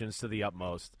situations to the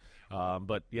utmost.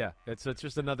 But, yeah, it's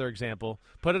just another example.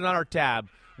 Put it on our tab.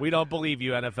 We don't believe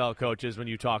you, NFL coaches, when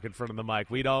you talk in front of the mic.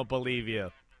 We don't believe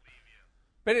you.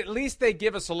 But at least they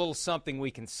give us a little something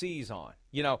we can seize on.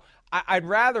 I'd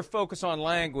rather focus on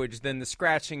language than the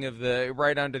scratching of the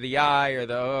right under the eye or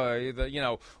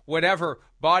the whatever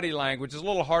body language. Is a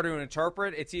little harder to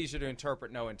interpret. It's easier to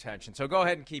interpret no intention. So go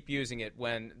ahead and keep using it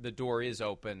when the door is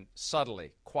open,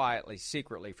 subtly, quietly,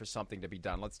 secretly, for something to be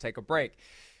done. Let's take a break.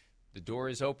 The door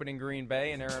is open in Green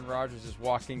Bay, and Aaron Rodgers is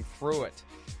walking through it.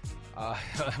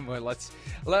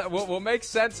 We'll make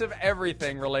sense of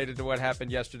everything related to what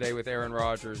happened yesterday with Aaron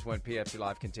Rodgers when PFC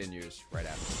Live continues right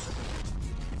after.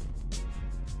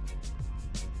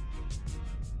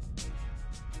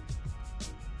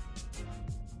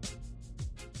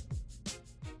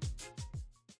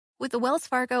 With the Wells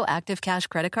Fargo Active Cash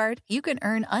Credit Card, you can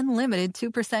earn unlimited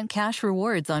 2% cash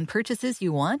rewards on purchases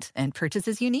you want and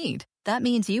purchases you need. That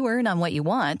means you earn on what you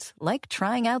want, like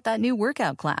trying out that new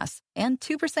workout class, and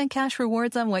 2% cash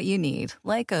rewards on what you need,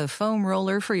 like a foam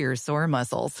roller for your sore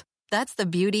muscles. That's the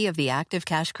beauty of the Active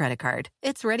Cash Credit Card.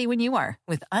 It's ready when you are,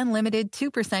 with unlimited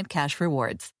 2% cash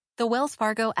rewards. The Wells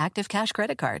Fargo Active Cash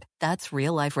Credit Card. That's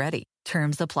real life ready.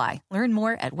 Terms apply. Learn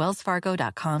more at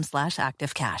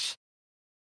wellsfargo.com/activecash.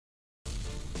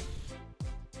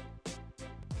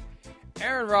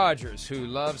 Aaron Rodgers, who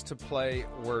loves to play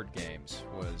word games,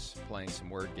 was playing some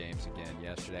word games again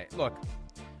yesterday. Look,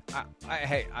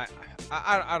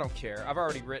 I don't care. I've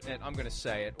already written it. I'm going to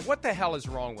say it. What the hell is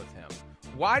wrong with him?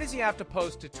 Why does he have to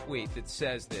post a tweet that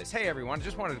says this? Hey, everyone, I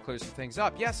just wanted to clear some things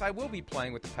up. Yes, I will be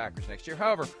playing with the Packers next year.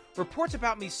 However, reports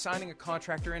about me signing a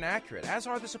contract are inaccurate, as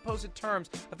are the supposed terms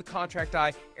of the contract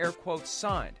I, air quotes,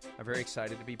 signed. I'm very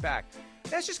excited to be back.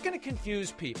 That's just going to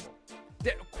confuse people.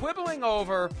 Quibbling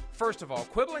over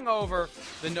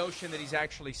the notion that he's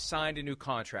actually signed a new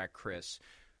contract, Chris.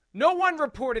 No one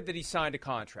reported that he signed a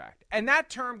contract. And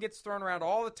that term gets thrown around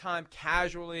all the time,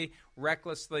 casually,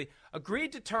 recklessly.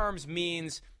 Agreed to terms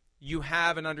means you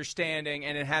have an understanding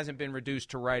and it hasn't been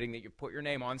reduced to writing that you put your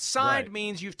name on. Signed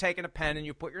means you've taken a pen and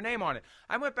you put your name on it.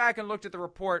 I went back and looked at the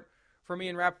report from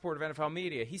Ian Rappaport of NFL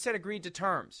Media. He said agreed to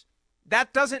terms.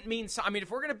 That doesn't mean – I mean,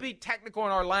 if we're going to be technical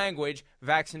in our language,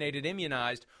 vaccinated,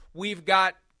 immunized, we've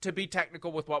got to be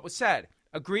technical with what was said.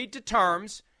 Agreed to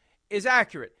terms is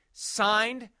accurate.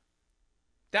 Signed,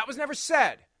 that was never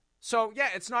said. So, yeah,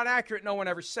 it's not accurate. No one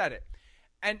ever said it.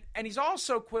 And he's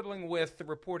also quibbling with the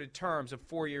reported terms of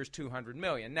 4 years, $200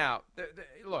 million. Now,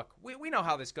 look, we know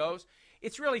how this goes.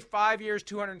 It's really 5 years,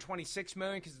 $226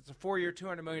 million because it's a 4-year,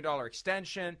 $200 million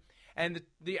extension. And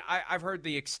I've heard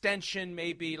the extension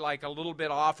may be like a little bit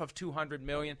off of $200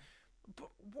 million. But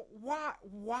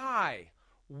why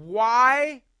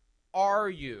are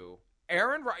you,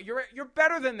 Aaron? You're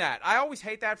better than that. I always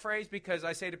hate that phrase because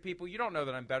I say to people, you don't know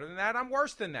that I'm better than that. I'm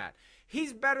worse than that.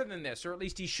 He's better than this, or at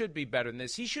least he should be better than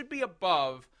this. He should be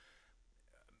above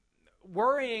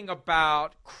worrying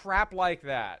about crap like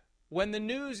that. When the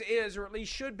news is, or at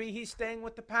least should be, he's staying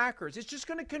with the Packers. It's just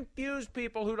going to confuse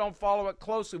people who don't follow it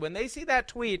closely. When they see that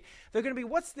tweet, they're going to be,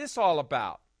 what's this all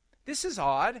about? This is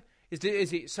odd.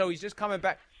 So he's just coming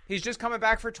back. He's just coming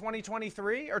back for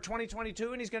 2023 or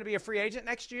 2022, and he's going to be a free agent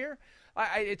next year?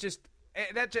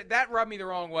 That rubbed me the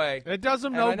wrong way. It does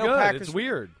him no good. It's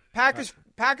weird.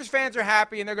 Packers fans are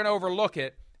happy, and they're going to overlook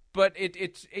it. But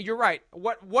you're right.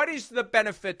 What is the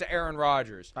benefit to Aaron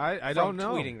Rodgers? I don't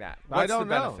know. Tweeting that. What's I don't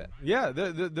the know. benefit? Yeah,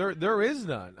 there is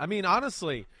none. I mean,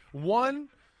 honestly, one,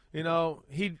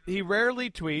 he rarely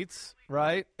tweets,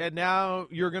 right? And now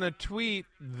you're going to tweet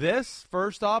this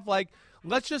first off. Like,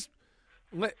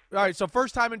 all right, so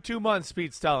first time in 2 months,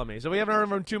 Pete's telling me. So we haven't heard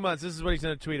from him in 2 months. This is what he's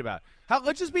going to tweet about.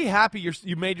 Let's just be happy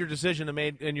you made your decision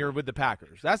and you're with the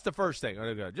Packers. That's the first thing.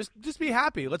 Just be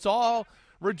happy. Let's all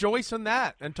rejoice in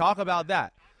that and talk about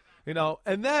that.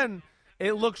 And then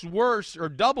it looks worse or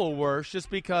double worse just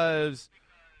because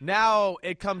now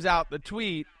it comes out the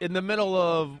tweet in the middle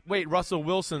of, wait, Russell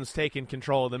Wilson's taking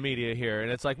control of the media here.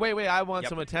 And it's like, wait, I want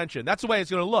some attention. That's the way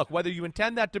it's going to look. Whether you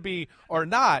intend that to be or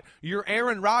not, you're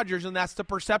Aaron Rodgers, and that's the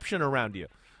perception around you.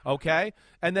 Okay?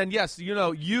 And then, yes,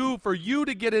 for you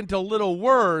to get into little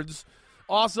words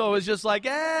also is just like,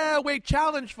 wait,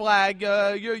 challenge flag.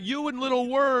 You and little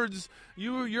words,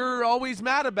 you're always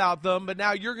mad about them, but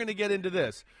now you're going to get into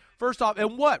this. First off,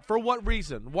 and what? For what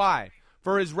reason? Why?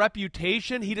 For his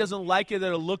reputation? He doesn't like it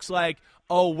that it looks like,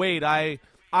 oh, wait,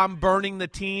 I'm burning the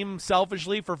team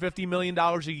selfishly for $50 million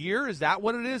a year? Is that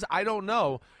what it is? I don't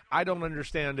know. I don't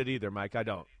understand it either, Mike. I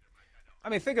don't. I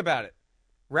mean, think about it.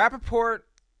 Rappaport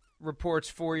reports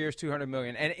 4 years, $200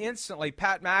 million, and instantly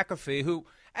Pat McAfee,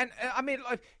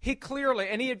 he clearly,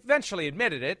 and he eventually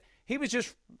admitted it, he was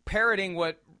just parroting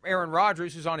what Aaron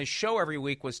Rodgers, who's on his show every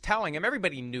week, was telling him.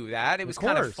 Everybody knew that. It was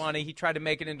kind of funny. He tried to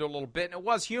make it into a little bit, and it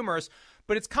was humorous,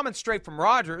 but it's coming straight from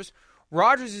Rodgers.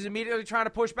 Rodgers is immediately trying to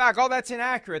push back. Oh, that's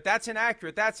inaccurate. That's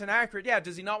inaccurate. That's inaccurate. Yeah,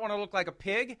 does he not want to look like a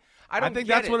pig? I think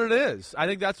that's what it is. I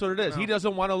think that's what it is. No. He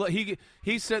doesn't want to look.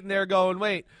 He's sitting there going,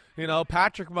 wait,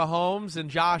 Patrick Mahomes and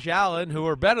Josh Allen, who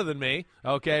are better than me,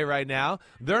 okay, right now,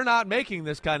 they're not making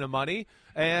this kind of money.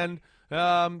 And,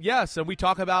 yes, and we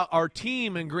talk about our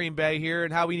team in Green Bay here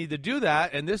and how we need to do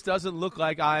that. And this doesn't look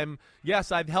like I've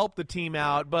helped the team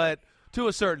out, but to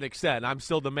a certain extent, I'm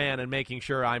still the man and making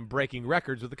sure I'm breaking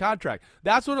records with the contract.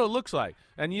 That's what it looks like.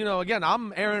 And, again,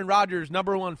 I'm Aaron Rodgers'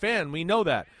 #1 fan. We know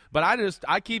that. But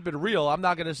I keep it real. I'm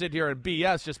not going to sit here and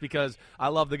BS just because I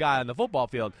love the guy on the football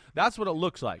field. That's what it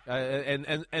looks like.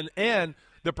 And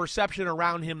the perception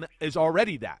around him is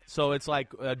already that. So it's like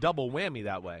a double whammy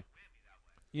that way.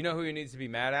 You know who he needs to be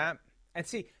mad at? And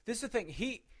see, this is the thing.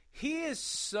 He is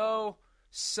so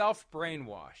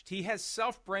self-brainwashed. He has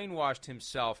self-brainwashed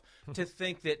himself to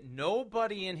think that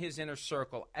nobody in his inner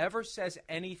circle ever says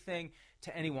anything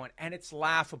to anyone. And it's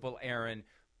laughable, Aaron,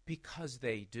 because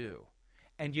they do.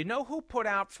 And you know who put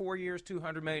out 4 years,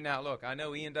 $200 million? Now, look, I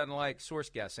know Ian doesn't like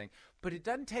source guessing, but it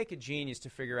doesn't take a genius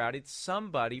to figure out it's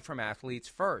somebody from Athletes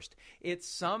First. It's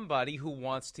somebody who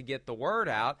wants to get the word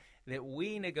out that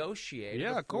we negotiated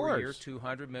a 4-year,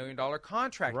 $200 million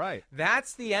contract. Right.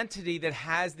 That's the entity that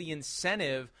has the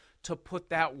incentive to put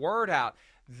that word out.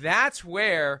 That's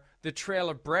where the trail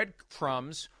of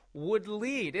breadcrumbs would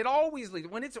lead. It always leads.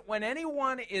 When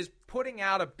anyone is putting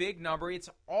out a big number, it's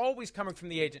always coming from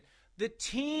the agent. The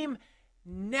team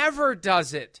never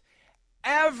does it,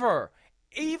 ever.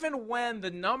 Even when the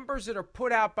numbers that are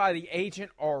put out by the agent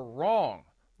are wrong,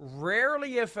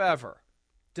 rarely, if ever,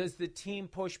 does the team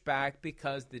push back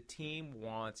because the team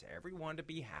wants everyone to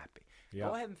be happy. Yep.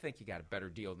 Go ahead and think you got a better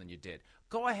deal than you did.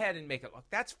 Go ahead and make it look.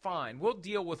 That's fine. We'll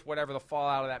deal with whatever the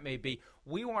fallout of that may be.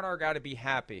 We want our guy to be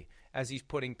happy as he's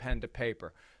putting pen to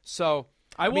paper. So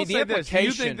I will say this. Do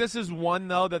you think this is one,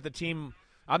 though, that the team –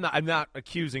 I'm not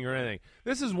accusing or anything.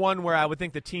 This is one where I would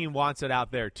think the team wants it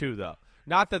out there too, though.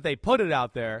 Not that they put it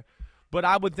out there, But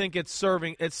I would think it's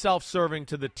self-serving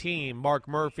to the team, Mark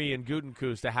Murphy and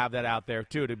Gutekunst, to have that out there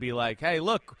too, to be like, hey,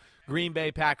 look, Green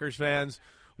Bay Packers fans,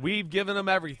 we've given them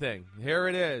everything. Here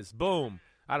it is. Boom.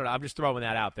 I don't know. I'm just throwing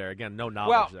that out there. Again, no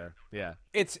knowledge there. Yeah.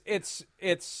 It's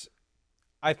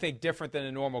I think, different than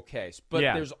a normal case. But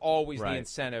there's always the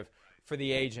incentive for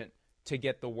the agent to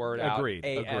get the word out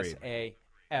ASAP.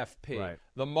 Right.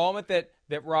 The moment that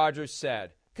Rodgers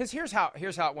said, because here's how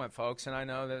it went, folks, and I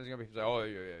know there's going to be people say, oh,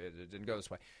 it didn't go this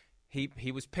way.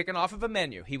 He was picking off of a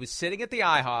menu. He was sitting at the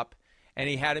IHOP, and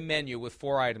he had a menu with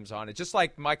 4 items on it, just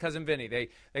like my cousin Vinny. They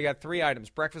got 3 items,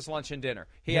 breakfast, lunch, and dinner.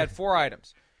 He had 4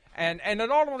 items, and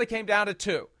it ultimately came down to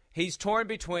 2. He's torn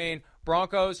between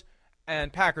Broncos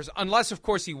and Packers, unless, of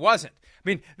course, he wasn't. I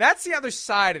mean, that's the other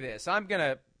side of this. I'm going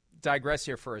to digress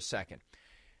here for a second.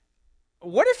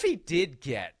 What if he did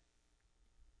get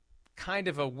kind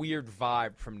of a weird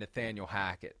vibe from Nathaniel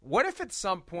Hackett? What if at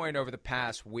some point over the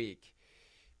past week,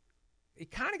 he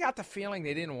kind of got the feeling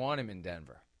they didn't want him in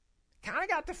Denver? Kind of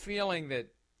got the feeling that,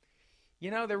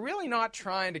 they're really not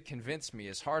trying to convince me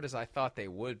as hard as I thought they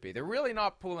would be. They're really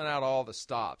not pulling out all the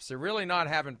stops. They're really not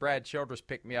having Brad Childress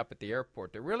pick me up at the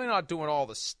airport. They're really not doing all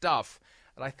the stuff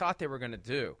that I thought they were going to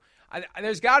do.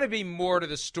 There's got to be more to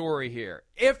the story here.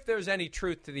 If there's any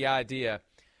truth to the idea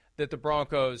that the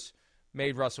Broncos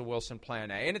made Russell Wilson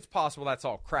plan A, and it's possible that's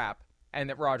all crap and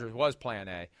that Rodgers was plan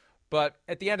A, but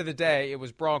at the end of the day, it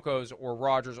was Broncos or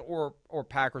Rodgers or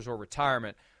Packers or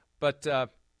retirement. But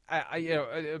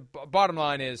bottom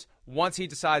line is, once he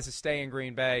decides to stay in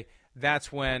Green Bay,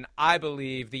 that's when I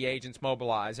believe the agents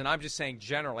mobilize. And I'm just saying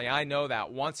generally, I know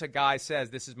that once a guy says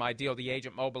this is my deal, the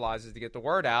agent mobilizes to get the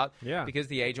word out because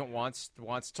the agent wants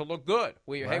to look good.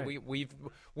 We're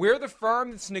the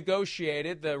firm that's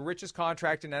negotiated the richest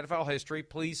contract in NFL history.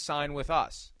 Please sign with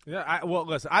us. Yeah.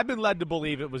 Listen, I've been led to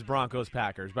believe it was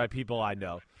Broncos-Packers by people I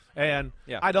know. And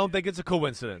I don't think it's a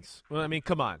coincidence. Well, I mean,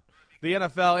 come on. The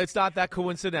NFL, it's not that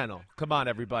coincidental. Come on,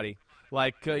 everybody.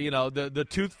 Like, the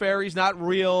tooth fairy's not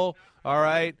real, all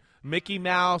right? Mickey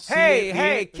Mouse.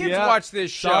 Hey, kids watch this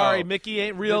show. Sorry, Mickey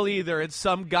ain't real either. It's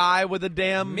some guy with a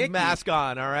damn mask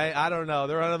on, all right? I don't know.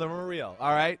 None of them are real,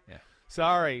 all right? Yeah.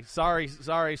 Sorry.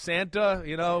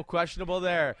 Santa, questionable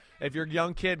there. If you're a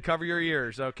young kid, cover your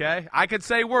ears, okay? I could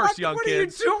say worse, young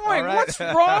kids. What are you doing? Right? What's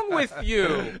wrong with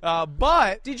you?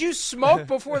 But did you smoke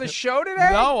before the show today?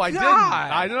 No, I didn't.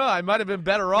 I don't know. I might have been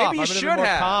better off. Maybe you should have been more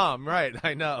have. calm. Right,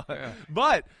 I know. Yeah.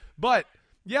 But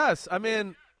yes, I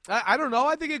mean, I don't know.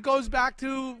 I think it goes back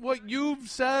to what you've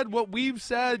said, what we've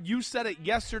said. You said it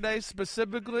yesterday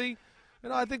specifically.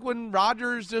 I think when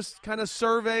Rodgers just kind of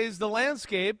surveys the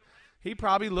landscape, he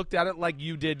probably looked at it like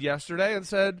you did yesterday and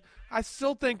said, I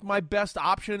still think my best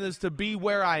option is to be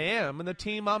where I am and the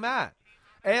team I'm at.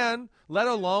 And let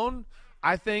alone,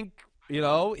 I think,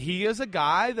 he is a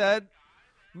guy that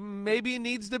maybe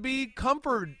needs to be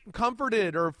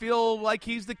comforted or feel like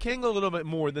he's the king a little bit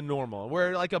more than normal,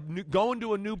 where like going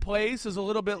to a new place is a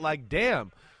little bit like,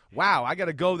 damn, wow, I got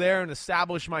to go there and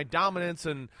establish my dominance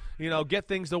and, get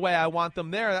things the way I want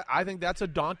them there. I think that's a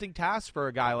daunting task for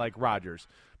a guy like Rodgers.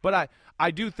 But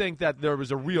I do think that there was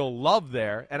a real love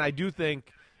there, and I do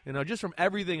think, just from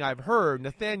everything I've heard,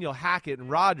 Nathaniel Hackett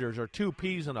and Rodgers are 2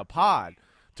 peas in a pod,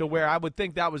 to where I would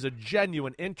think that was a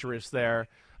genuine interest there.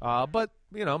 But,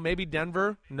 maybe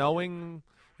Denver, knowing,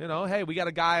 hey, we got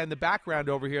a guy in the background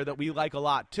over here that we like a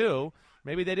lot too,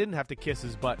 maybe they didn't have to kiss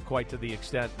his butt quite to the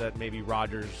extent that maybe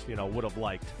Rodgers, would have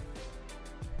liked.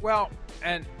 Well,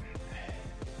 and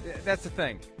that's the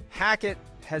thing. Hackett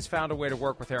has found a way to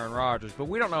work with Aaron Rodgers, but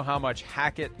we don't know how much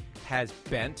Hackett has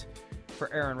bent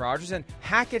for Aaron Rodgers. And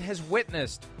Hackett has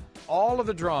witnessed all of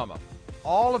the drama,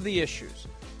 all of the issues,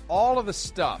 all of the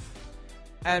stuff.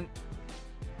 And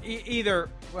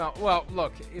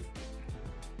look,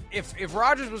 if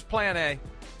Rodgers was plan A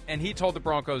and he told the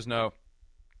Broncos no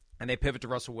and they pivot to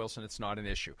Russell Wilson, it's not an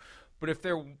issue. But if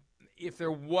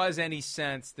there was any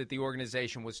sense that the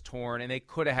organization was torn and they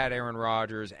could have had Aaron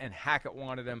Rodgers and Hackett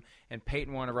wanted him and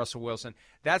Peyton wanted Russell Wilson,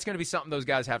 that's going to be something those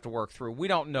guys have to work through. We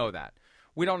don't know that.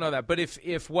 But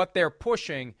if what they're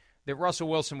pushing, that Russell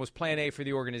Wilson was plan A for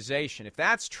the organization, if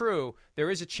that's true,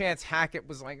 there is a chance Hackett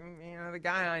was like, the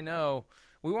guy I know,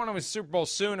 we want him in Super Bowl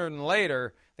sooner than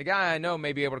later. The guy I know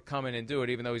may be able to come in and do it,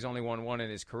 even though he's only won 1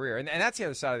 in his career. And that's the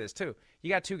other side of this, too. You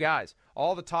got 2 guys.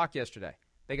 All the talk yesterday,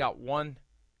 they got 1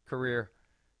 career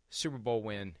Super Bowl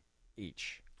win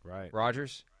each. Right.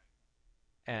 Rodgers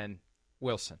and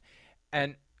Wilson.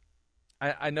 And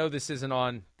I know this isn't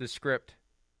on the script,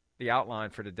 the outline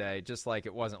for today, just like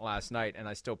it wasn't last night, and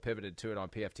I still pivoted to it on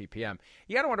PFTPM.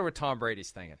 You got to wonder what Tom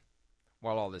Brady's thinking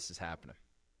while all this is happening.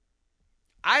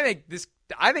 I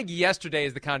think yesterday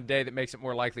is the kind of day that makes it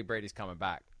more likely Brady's coming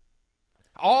back.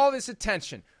 All this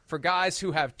attention for guys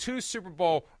who have 2 Super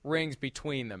Bowl rings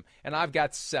between them, and I've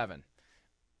got 7,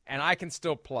 and I can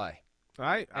still play.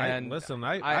 I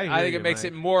think it makes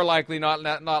it more likely, not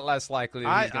less likely.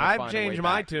 I've changed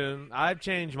my tune. I've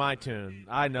changed my tune.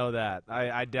 I know that.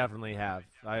 I definitely have.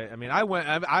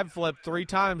 I've flipped 3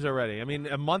 times already. I mean,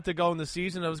 a month ago in the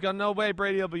season, I was going, no way,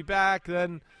 Brady will be back.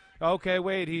 Then, okay,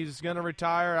 wait, he's going to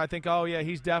retire. I think, oh yeah,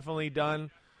 he's definitely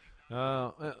done.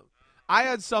 I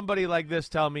had somebody like this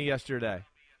tell me yesterday.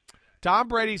 Tom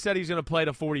Brady said he's going to play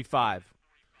to 45.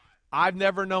 I've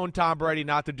never known Tom Brady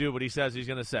not to do what he says he's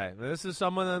going to say. This is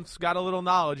someone that's got a little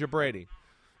knowledge of Brady.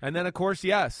 And then, of course,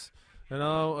 yes, the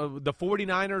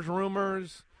 49ers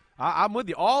rumors. I'm with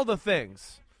you. All the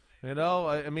things.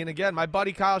 Again, my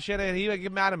buddy Kyle Shanahan, he would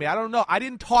get mad at me. I don't know. I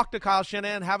didn't talk to Kyle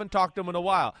Shanahan. Haven't talked to him in a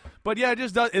while. But, yeah,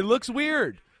 it looks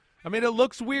weird. It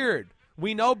looks weird.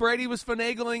 We know Brady was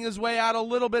finagling his way out a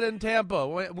little bit in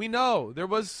Tampa. We know there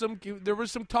was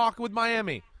some talk with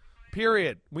Miami.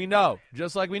 Period. We know.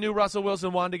 Just like we knew Russell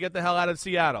Wilson wanted to get the hell out of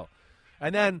Seattle.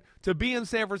 And then to be in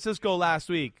San Francisco last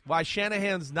week, why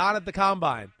Shanahan's not at the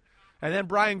Combine. And then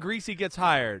Brian Griese gets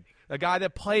hired, a guy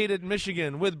that played at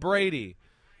Michigan with Brady.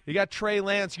 You got Trey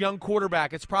Lance, young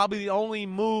quarterback. It's probably the only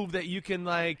move that you can,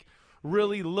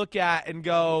 really look at and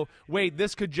go, wait,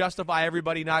 this could justify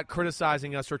everybody not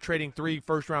criticizing us for trading 3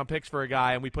 first-round picks for a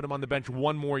guy and we put him on the bench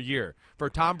 1 more year. For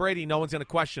Tom Brady, no one's going to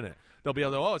question it. They'll be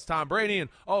able to, oh, it's Tom Brady, and,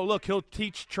 oh, look, he'll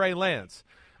teach Trey Lance.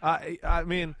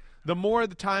 The more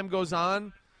the time goes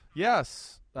on,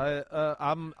 yes,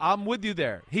 I'm with you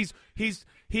there.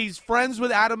 He's friends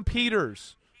with Adam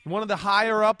Peters, one of the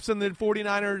higher-ups in the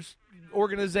 49ers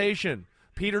organization.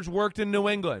 Peters worked in New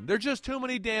England. There's just too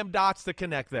many damn dots to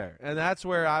connect there, and that's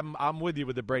where I'm with you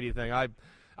with the Brady thing.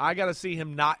 I got to see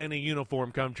him not in a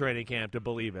uniform come training camp to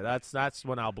believe it. That's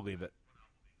when I'll believe it.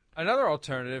 Another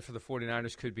alternative for the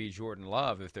 49ers could be Jordan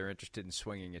Love if they're interested in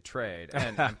swinging a trade.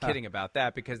 And I'm kidding about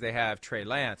that because they have Trey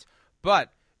Lance.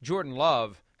 But Jordan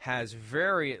Love has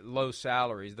very low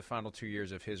salaries the final 2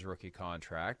 years of his rookie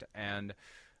contract. And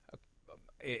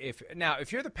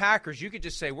if you're the Packers, you could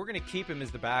just say, we're going to keep him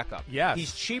as the backup. Yes.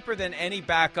 He's cheaper than any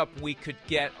backup we could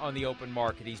get on the open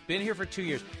market. He's been here for 2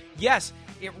 years. Yes,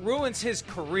 it ruins his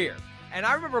career. And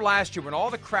I remember last year when all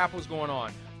the crap was going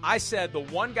on, I said the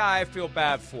one guy I feel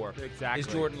bad for is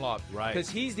Jordan Love. Right. Because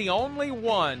he's the only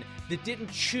one that didn't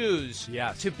choose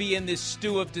to be in this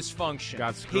stew of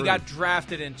dysfunction. He got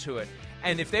drafted into it.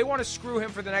 And if they want to screw him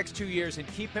for the next 2 years and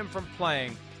keep him from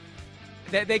playing,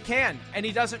 they can. And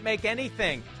he doesn't make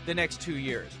anything the next 2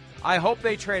 years. I hope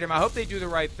they trade him. I hope they do the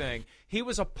right thing. He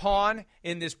was a pawn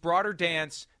in this broader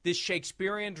dance, this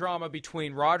Shakespearean drama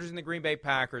between Rodgers and the Green Bay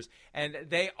Packers, and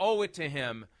they owe it to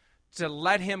him to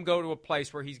let him go to a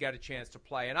place where he's got a chance to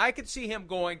play. And I could see him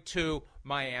going to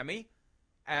Miami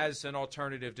as an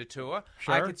alternative to Tua.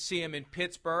 Sure. I could see him in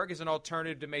Pittsburgh as an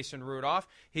alternative to Mason Rudolph.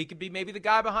 He could be maybe the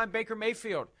guy behind Baker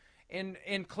Mayfield in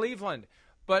Cleveland.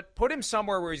 But put him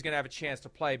somewhere where he's going to have a chance to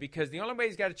play, because the only way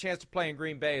he's got a chance to play in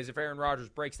Green Bay is if Aaron Rodgers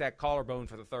breaks that collarbone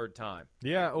for the 3rd time.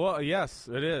 Yeah, well, yes,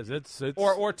 it is. It's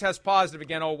or test positive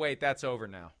again. Oh, wait, that's over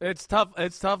now. It's tough.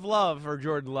 It's tough love for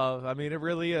Jordan Love. I mean, it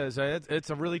really is. It's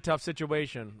a really tough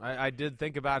situation. I did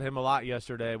think about him a lot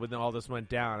yesterday when all this went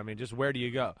down. I mean, just where do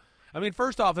you go? I mean,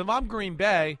 first off, if I'm Green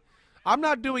Bay, I'm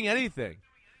not doing anything.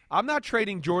 I'm not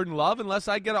trading Jordan Love unless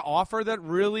I get an offer that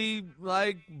really,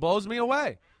 blows me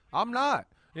away. I'm not.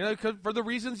 For the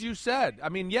reasons you said. I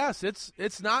mean, yes,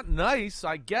 it's not nice.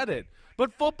 I get it.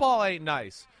 But football ain't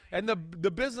nice. And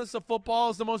the business of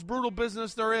football is the most brutal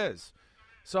business there is.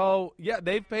 So, yeah,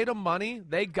 they've paid him money.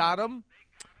 They got him.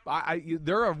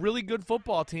 They're a really good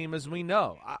football team, as we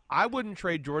know. I wouldn't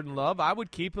trade Jordan Love. I would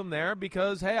keep him there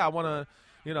because, hey, I want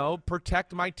to,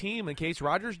 protect my team in case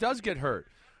Rodgers does get hurt.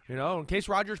 In case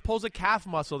Rodgers pulls a calf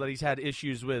muscle that he's had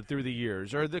issues with through the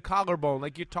years, or the collarbone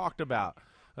like you talked about.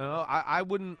 I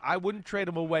wouldn't trade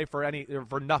him away for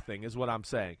nothing is what I'm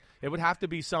saying. It would have to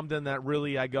be something that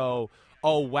really I go,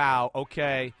 oh wow,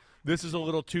 okay, this is a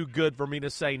little too good for me to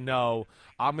say no.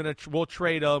 We'll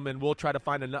trade him and we'll try to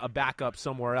find a backup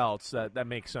somewhere else that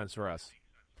makes sense for us.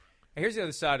 Here's the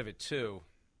other side of it too.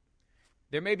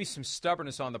 There may be some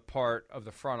stubbornness on the part of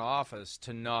the front office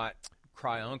to not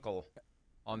cry uncle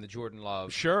on the Jordan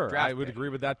Love. Sure, I would agree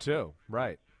with that too.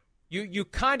 Right. You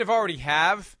kind of already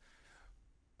have,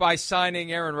 by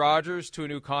signing Aaron Rodgers to a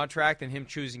new contract and him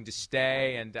choosing to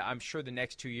stay, and I'm sure the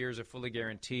next 2 years are fully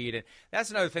guaranteed. And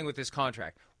that's another thing with this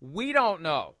contract. We don't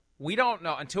know. We don't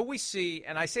know until we see,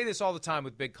 and I say this all the time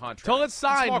with big contracts. Till it's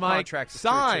signed, Mike.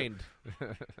 Signed.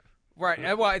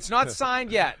 Right. Well, it's not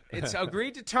signed yet. It's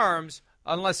agreed to terms,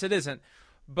 unless it isn't.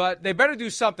 But they better do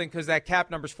something because that cap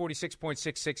number is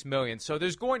 $46.66 million. So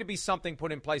there's going to be something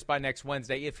put in place by next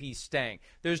Wednesday if he's staying.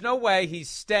 There's no way he's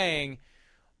staying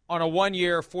on a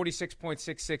 1-year,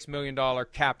 $46.66 million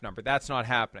cap number. That's not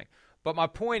happening. But my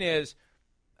point is,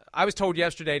 I was told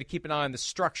yesterday to keep an eye on the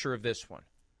structure of this one,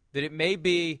 that it may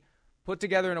be put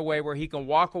together in a way where he can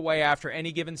walk away after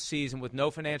any given season with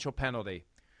no financial penalty.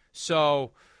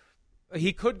 So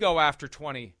he could go after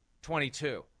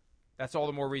 2022. That's all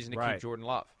the more reason to keep Jordan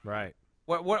Love. Right.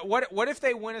 What if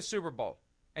they win a Super Bowl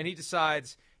and he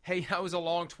decides, hey, that was a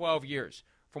long 12 years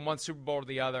from one Super Bowl to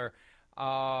the other.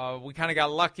 We kind of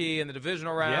got lucky in the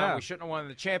divisional round. Yeah. We shouldn't have won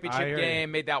the championship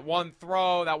game. Made that one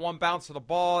throw, that one bounce of the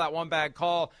ball, that one bad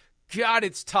call. God,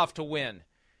 it's tough to win.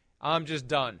 I'm just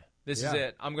done. This is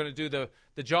it. I'm going to do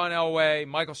the John Elway,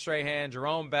 Michael Strahan,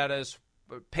 Jerome Bettis,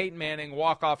 Peyton Manning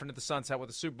walk off into the sunset with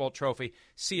a Super Bowl trophy.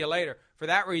 See you later. For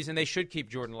that reason, they should keep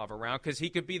Jordan Love around because he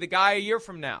could be the guy a year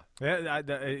from now.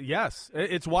 Yes.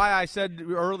 It's why I said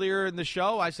earlier in the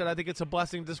show, I think it's a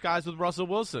blessing disguised with Russell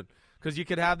Wilson because you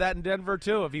could have that in Denver,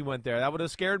 too, if he went there. That would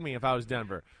have scared me if I was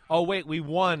Denver. Oh, wait, we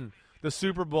won the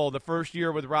Super Bowl the first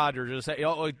year with Rodgers. Just say,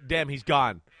 oh, damn, he's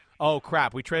gone. Oh,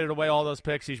 crap, we traded away all those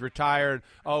picks. He's retired.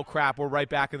 Oh, crap, we're right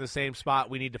back in the same spot.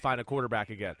 We need to find a quarterback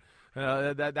again.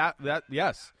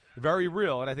 Yes, very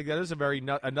real, and I think that is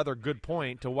another good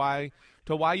point to why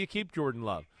you keep Jordan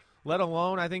Love. Let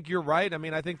alone, I think you're right. I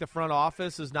mean, I think the front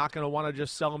office is not going to want to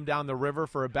just sell him down the river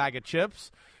for a bag of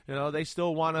chips. They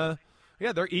still want to.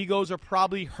 Yeah, their egos are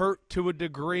probably hurt to a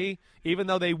degree, even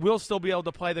though they will still be able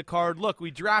to play the card. Look,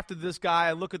 we drafted this guy,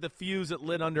 and look at the fuse that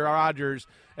lit under Rodgers,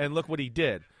 and look what he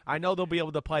did. I know they'll be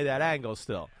able to play that angle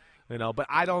still. But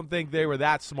I don't think they were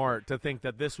that smart to think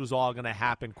that this was all going to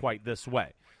happen quite this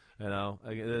way.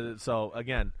 So,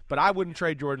 again, but I wouldn't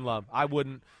trade Jordan Love. I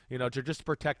wouldn't, to just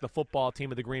protect the football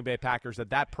team of the Green Bay Packers.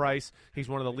 At that price, he's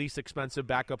one of the least expensive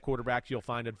backup quarterbacks you'll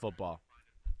find in football.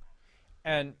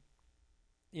 And,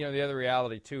 the other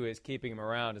reality, too, is keeping him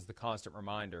around is the constant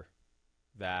reminder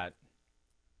that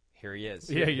here he is.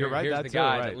 Yeah, you're right. Here's That's the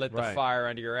guy right, that lit the fire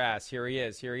under your ass. Here he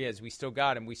is. Here he is. We still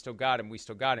got him. We still got him. We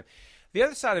still got him. The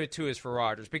other side of it, too, is for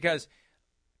Rodgers because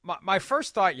my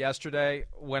first thought yesterday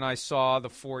when I saw the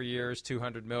 4 years,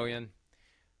 $200 million,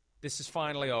 this is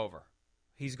finally over.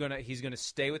 He's gonna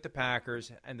stay with the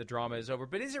Packers and the drama is over.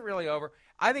 But is it really over?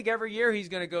 I think every year he's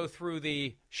going to go through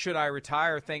the should I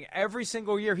retire thing. Every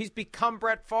single year he's become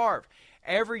Brett Favre.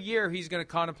 Every year he's going to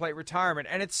contemplate retirement.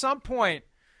 And at some point,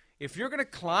 if you're going to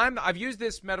climb, I've used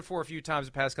this metaphor a few times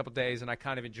the past couple of days, and I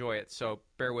kind of enjoy it, so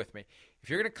bear with me. If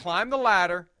you're going to climb the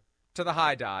ladder to the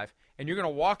high dive, and you're going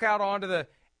to walk out onto the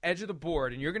edge of the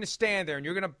board, and you're going to stand there, and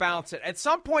you're going to bounce it. At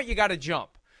some point, you got to jump.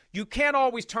 You can't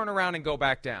always turn around and go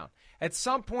back down. At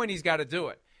some point, he's got to do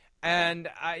it. And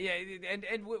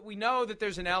we know that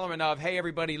there's an element of, hey,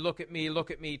 everybody, look at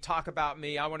me, talk about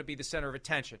me. I want to be the center of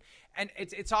attention. And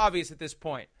it's obvious at this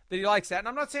point that he likes that. And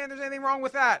I'm not saying there's anything wrong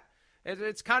with that.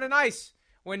 It's kind of nice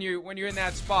when you're in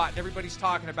that spot and everybody's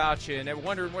talking about you and they're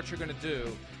wondering what you're going to do.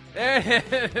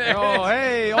 Keep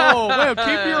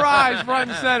your eyes front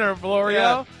and center, Florio.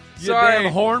 Yeah. You Sorry.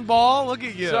 damn hornball. Look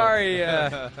at you. Sorry,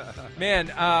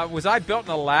 man. Was I built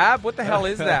in a lab? What the hell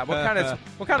is that?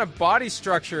 What kind of body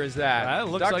structure is that? It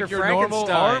looks Dr. like your normal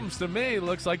Frankenstein. arms to me.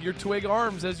 Looks like your twig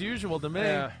arms as usual to me.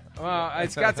 Yeah. Well, I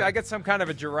got some kind of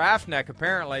a giraffe neck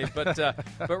apparently, but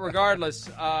regardless,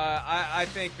 I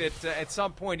think that at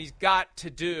some point he's got to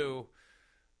do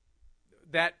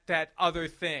that other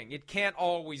thing. It can't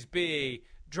always be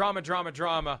drama.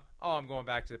 Oh, I'm going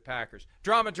back to the Packers.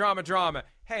 Drama.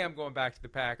 Hey, I'm going back to the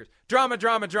Packers. Drama. No,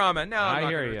 I'm not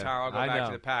going to retire. I'll go back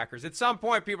to the Packers. At some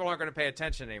point, people aren't going to pay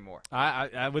attention anymore.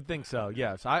 I would think so.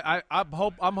 Yes. I'm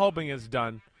hoping it's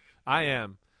done. I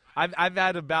am. I've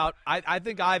had about I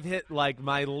think I've hit like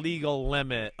my legal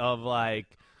limit of like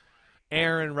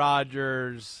Aaron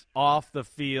Rodgers off the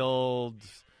field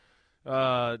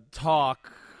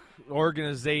talk,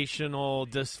 organizational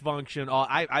dysfunction.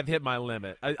 I've hit my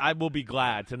limit. I will be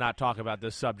glad to not talk about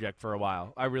this subject for a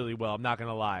while. I really will. I'm not going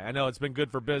to lie. I know it's been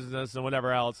good for business and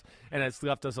whatever else, and it's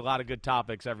left us a lot of good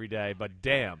topics every day. But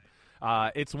damn,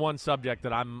 it's one subject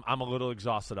that I'm a little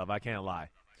exhausted of. I can't lie.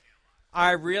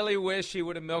 I really wish he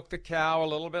would have milked the cow a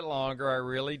little bit longer. I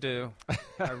really do.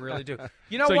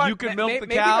 You know so what? So you could milk the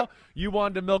cow? You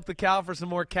wanted to milk the cow for some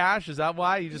more cash? Is that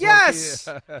why? You just yes.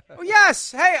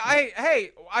 Yes.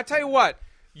 Hey, I tell you what.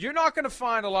 You're not going to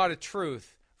find a lot of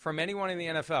truth from anyone in the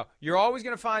NFL. You're always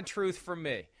going to find truth from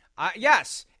me.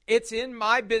 Yes, it's in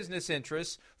my business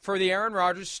interest for the Aaron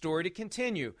Rodgers story to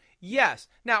continue. Yes.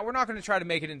 Now, we're not going to try to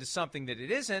make it into something that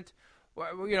it isn't,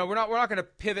 we're not going to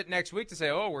pivot next week to say,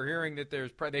 oh, we're hearing that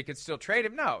they could still trade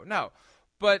him. No.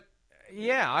 But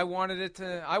yeah, I wanted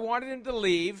him to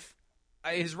leave.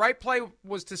 His right play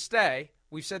was to stay.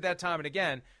 We've said that time and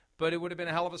again, but it would have been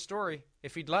a hell of a story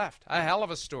if he'd left. A hell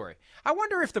of a story. I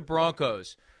wonder if the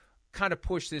Broncos kind of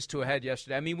pushed this to a head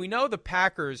yesterday. I mean, we know the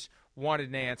Packers wanted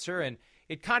an answer, and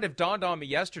it kind of dawned on me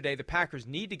yesterday the Packers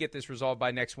need to get this resolved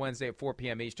by next Wednesday at 4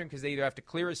 p.m. Eastern because they either have to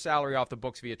clear his salary off the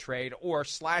books via trade or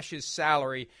slash his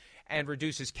salary and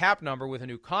reduce his cap number with a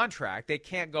new contract. They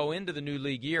can't go into the new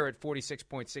league year at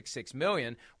 $46.66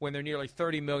 million when they're nearly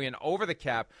 $30 million over the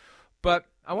cap. But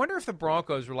I wonder if the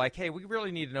Broncos were like, hey, we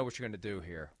really need to know what you're going to do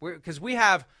here. Because we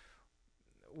have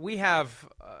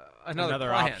another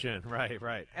plan. Option.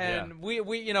 Right. And we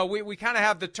kind of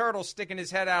have the turtle sticking his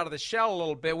head out of the shell a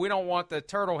little bit. We don't want the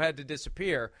turtle head to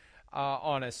disappear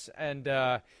on us. And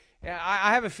I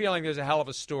have a feeling there's a hell of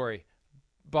a story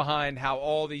behind how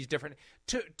all these different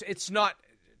it's not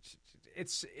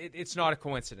a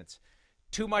coincidence.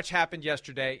 Too much happened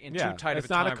yesterday in too tight of a time frame. It's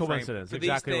not a coincidence.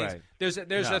 Exactly right. There's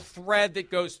a thread that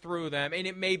goes through them, and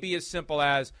it may be as simple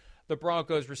as the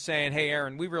Broncos were saying, hey,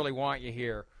 Aaron, we really want you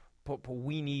here, but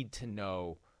we need to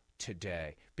know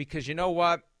today. Because you know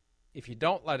what? If you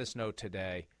don't let us know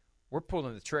today, we're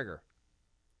pulling the trigger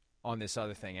on this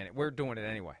other thing, and we're doing it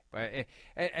anyway.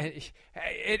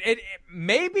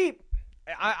 Maybe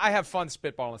I have fun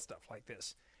spitballing stuff like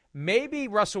this. Maybe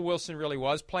Russell Wilson really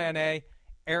was plan A.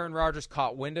 Aaron Rodgers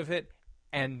caught wind of it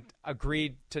and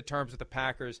agreed to terms with the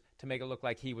Packers to make it look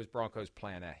like he was Broncos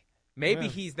plan A. Maybe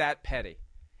he's that petty.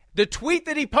 The tweet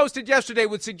that he posted yesterday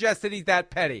would suggest that he's that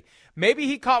petty. Maybe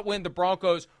he caught wind the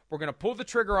Broncos were going to pull the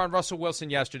trigger on Russell Wilson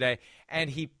yesterday, and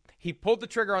he pulled the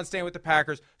trigger on staying with the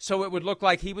Packers so it would look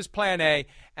like he was plan A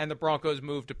and the Broncos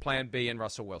moved to plan B and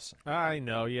Russell Wilson. I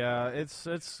know, yeah. It's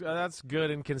that's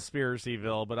good in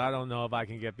Conspiracyville, but I don't know if I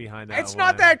can get behind that. It's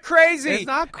not that crazy. It's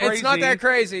not crazy. It's not that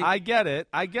crazy. I get it.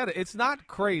 It's not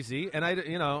crazy, and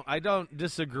I don't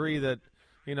disagree that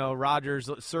Rodgers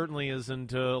certainly is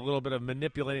into a little bit of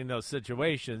manipulating those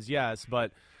situations, yes,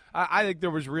 but I think there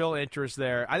was real interest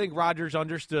there. I think Rodgers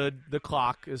understood the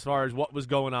clock as far as what was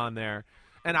going on there.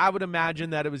 And I would imagine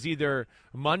that it was either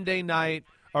Monday night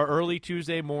or early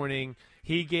Tuesday morning.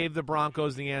 He gave the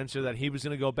Broncos the answer that he was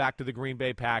going to go back to the Green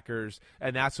Bay Packers,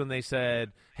 and that's when they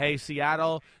said, hey,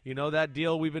 Seattle, that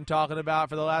deal we've been talking about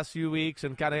for the last few weeks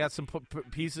and kind of got some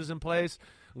pieces in place?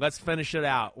 Let's finish it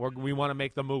out. We want to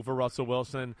make the move for Russell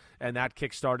Wilson, and that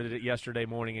kick-started it yesterday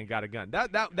morning and got it done.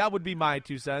 That would be my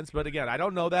 2 cents. But, again, I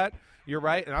don't know that. You're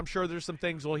right, and I'm sure there's some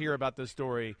things we'll hear about this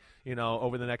story,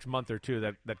 over the next month or two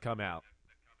that come out.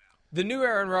 The new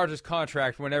Aaron Rodgers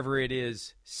contract, whenever it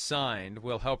is signed,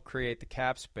 will help create the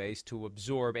cap space to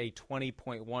absorb a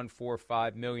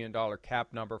 $20.145 million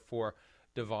cap number for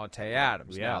Davante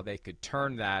Adams. Yeah. Now, they could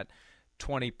turn that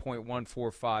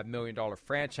 $20.145 million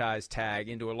franchise tag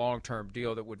into a long-term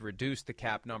deal that would reduce the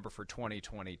cap number for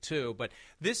 2022. But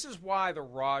this is why the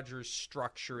Rodgers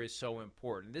structure is so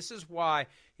important. This is why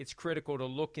it's critical to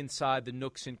look inside the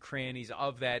nooks and crannies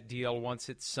of that deal once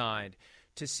it's signed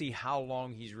to see how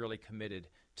long he's really committed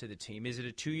to the team. Is it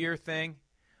a 2-year thing?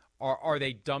 Or are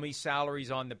they dummy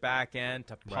salaries on the back end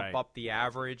to pump up the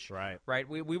average? Right.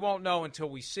 We won't know until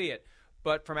we see it.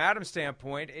 But from Adam's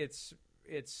standpoint, it's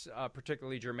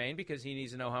particularly germane because he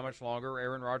needs to know how much longer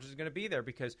Aaron Rodgers is going to be there.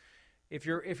 Because if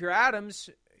you're Adams,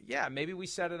 yeah, maybe we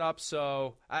set it up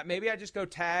so maybe I just go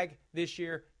tag this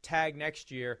year, tag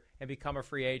next year, and become a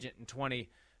free agent in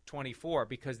 2024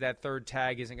 because that third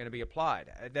tag isn't going to be applied.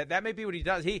 That may be what he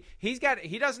does. He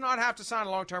does not have to sign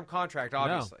a long-term contract,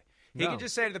 obviously. No. He can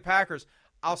just say to the Packers,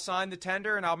 I'll sign the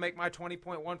tender and I'll make my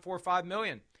 $20.145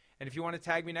 million. And if you want to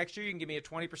tag me next year, you can give me a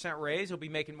 20% raise. He'll be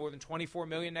making more than $24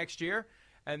 million next year.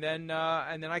 And then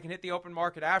I can hit the open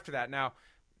market after that. Now,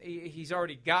 he's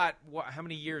already got how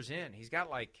many years in? He's got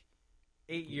like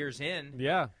 8 years in.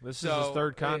 Yeah, this is his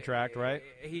third contract, right?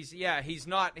 He's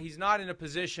not in a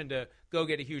position to go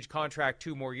get a huge contract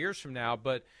 2 more years from now.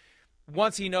 But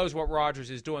once he knows what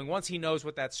Rodgers is doing, once he knows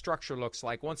what that structure looks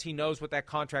like, once he knows what that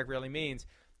contract really means,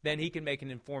 then he can make an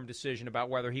informed decision about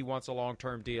whether he wants a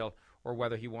long-term deal or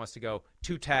whether he wants to go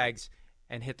 2 tags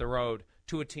and hit the road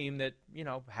to a team that,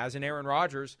 has an Aaron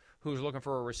Rodgers who's looking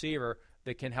for a receiver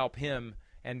that can help him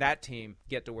and that team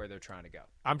get to where they're trying to go.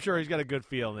 I'm sure he's got a good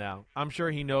feel now. I'm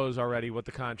sure he knows already what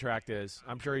the contract is.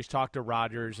 I'm sure he's talked to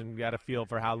Rodgers and got a feel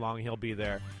for how long he'll be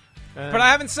there. But I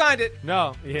haven't signed it.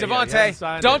 No.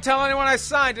 Devontae, don't tell anyone I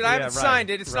signed it. I haven't signed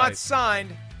it. It's not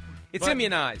signed. It's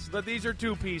immunized. But these are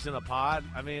 2 peas in a pod.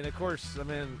 I mean, of course,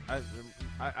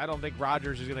 I don't think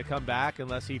Rodgers is going to come back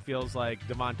unless he feels like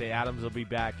Davante Adams will be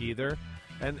back either.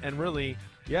 And really,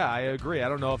 yeah, I agree. I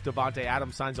don't know if Davante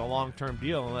Adams signs a long-term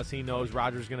deal unless he knows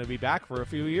Rodgers is going to be back for a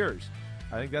few years.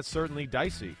 I think that's certainly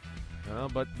dicey.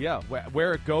 But, yeah,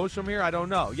 where it goes from here, I don't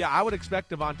know. Yeah, I would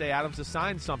expect Davante Adams to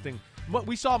sign something.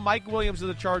 We saw Mike Williams of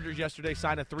the Chargers yesterday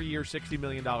sign a 3-year, $60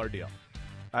 million deal.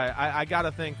 I got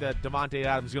to think that Davante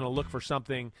Adams is going to look for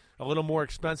something a little more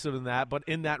expensive than that, but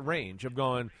in that range of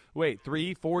going, wait,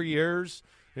 3-4 years,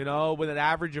 with an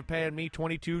average of paying me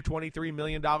 $22, $23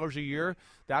 million a year,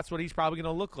 that's what he's probably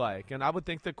going to look like. And I would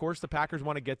think that, of course, the Packers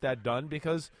want to get that done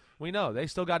because we know they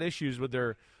still got issues with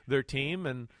their team,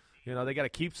 and they got to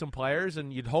keep some players,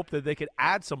 and you'd hope that they could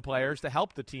add some players to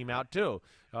help the team out too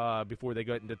before they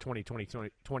get into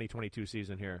 2022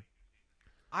 season here.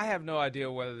 I have no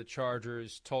idea whether the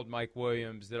Chargers told Mike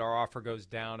Williams that our offer goes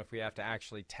down if we have to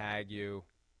actually tag you.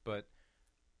 But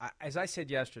as I said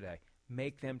yesterday,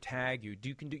 make them tag you.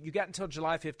 You got until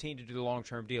July 15 to do the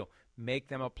long-term deal. Make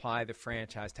them apply the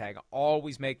franchise tag.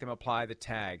 Always make them apply the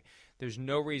tag. There's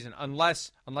no reason,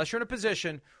 unless you're in a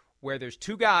position where there's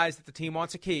two guys that the team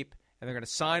wants to keep, and they're going to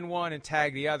sign one and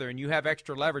tag the other, and you have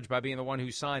extra leverage by being the one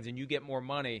who signs, and you get more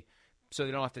money so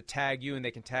they don't have to tag you and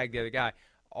they can tag the other guy.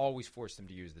 Always force them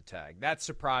to use the tag. That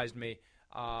surprised me,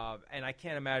 and I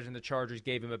can't imagine the Chargers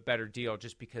gave him a better deal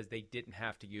just because they didn't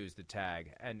have to use the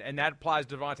tag. And that applies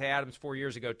to Davante Adams 4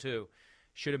 years ago, too.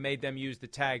 Should have made them use the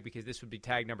tag because this would be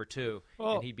tag number 2,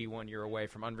 and he'd be 1 year away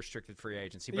from unrestricted free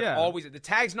agency. But always, the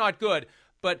tag's not good,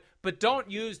 but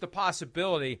don't use the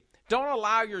possibility. Don't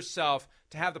allow yourself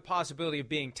to have the possibility of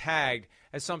being tagged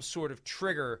as some sort of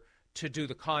trigger to do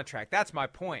the contract. That's my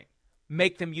point.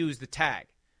 Make them use the tag.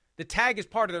 The tag is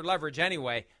part of their leverage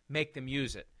anyway. Make them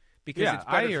use it because it's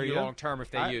better for you long term if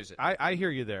they use it. I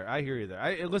hear you there.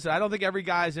 Listen, I don't think every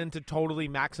guy's into totally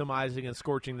maximizing and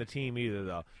scorching the team either,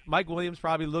 though. Mike Williams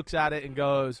probably looks at it and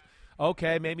goes,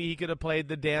 okay, maybe he could have played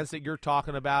the dance that you're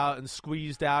talking about and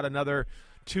squeezed out another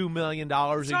 $2 million a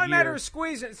year. It's not a matter of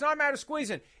squeezing. It's not a matter of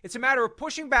squeezing. It's a matter of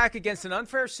pushing back against an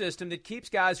unfair system that keeps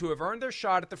guys who have earned their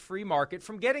shot at the free market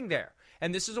from getting there.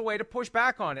 And this is a way to push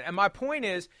back on it. And my point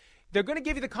is, they're going to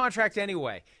give you the contract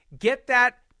anyway. Get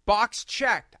that box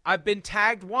checked. I've been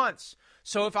tagged once.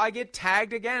 So if I get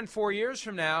tagged again 4 years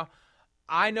from now,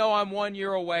 I know I'm 1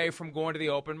 year away from going to the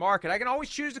open market. I can always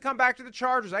choose to come back to the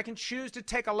Chargers. I can choose to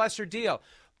take a lesser deal.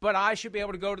 But I should be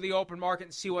able to go to the open market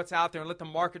and see what's out there and let the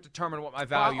market determine what my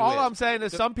value is. All I'm saying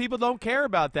is some people don't care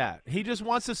about that. He just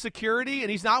wants the security,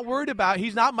 and he's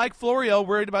not Mike Florio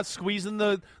worried about squeezing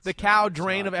the cow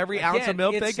drain of every ounce of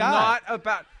milk they got. It's not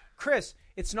about – Chris –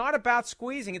 it's not about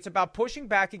squeezing. It's about pushing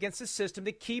back against the system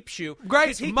that keeps you.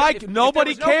 Great, Mike,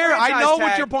 nobody cares. I know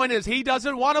what your point is. He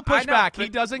doesn't want to push back. He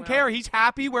doesn't care. He's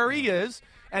happy where he is,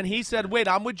 and he said, wait,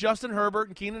 I'm with Justin Herbert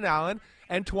and Keenan Allen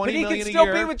and $20 million a year. But he can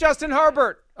still be with Justin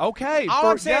Herbert. Okay. All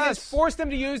I'm saying is force them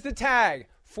to use the tag.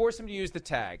 Force them to use the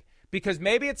tag. Because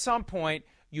maybe at some point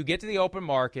you get to the open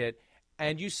market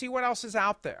and you see what else is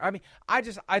out there. I mean,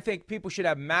 I think people should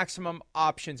have maximum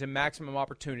options and maximum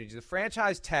opportunities. The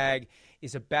franchise tag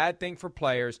is a bad thing for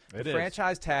players. The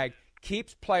franchise tag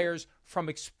keeps players from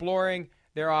exploring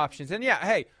their options. And,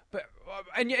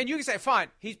 and you can say, fine,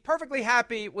 he's perfectly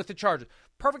happy with the Chargers.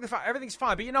 Perfectly fine. Everything's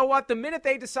fine. But you know what? The minute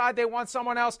they decide they want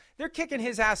someone else, they're kicking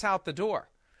his ass out the door.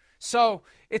 So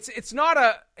it's not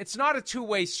a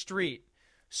two-way street.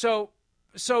 So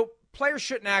players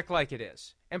shouldn't act like it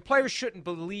is. And players shouldn't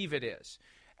believe it is.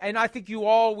 And I think you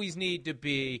always need to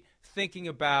be thinking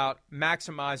about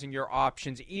maximizing your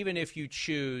options, even if you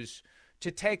choose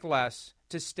to take less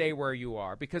to stay where you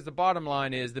are. Because the bottom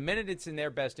line is, the minute it's in their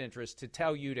best interest to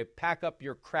tell you to pack up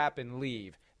your crap and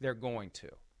leave, they're going to.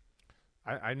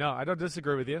 I know. I don't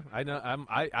disagree with you. I know.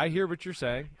 I hear what you're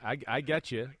saying. I get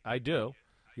you. I do.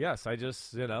 Yes, I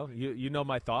just, you know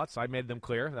my thoughts. I made them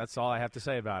clear. That's all I have to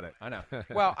say about it. I know.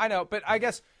 Well, I know, but I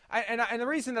guess, and the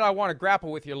reason that I want to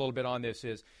grapple with you a little bit on this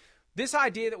is this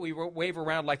idea that we wave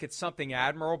around like it's something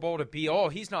admirable to be,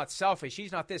 he's not selfish,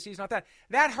 he's not this, he's not that.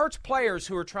 That hurts players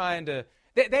who are trying to,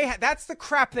 that's the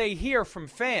crap they hear from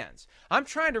fans. I'm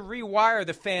trying to rewire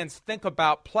the fans' think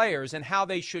about players and how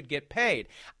they should get paid.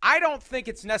 I don't think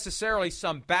it's necessarily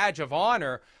some badge of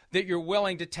honor that you're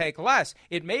willing to take less.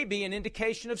 It may be an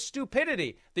indication of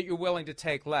stupidity that you're willing to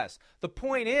take less. The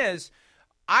point is,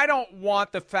 I don't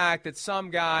want the fact that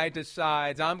some guy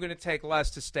decides I'm going to take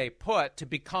less to stay put to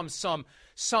become some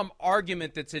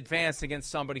argument that's advanced against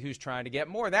somebody who's trying to get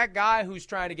more. That guy who's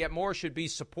trying to get more should be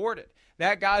supported.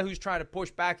 That guy who's trying to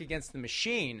push back against the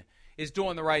machine is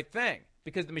doing the right thing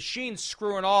because the machine's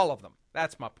screwing all of them.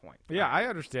 That's my point. Yeah, I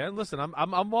understand. Listen,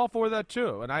 I'm all for that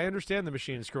too, and I understand the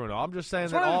machine screwing all. I'm just saying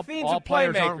that all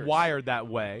players aren't wired that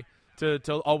way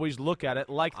to always look at it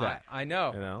like that. I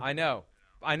know.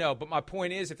 But my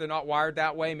point is, if they're not wired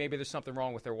that way, maybe there's something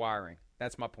wrong with their wiring.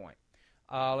 That's my point.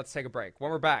 Let's take a break.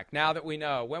 When we're back, now that we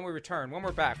know, when we return, when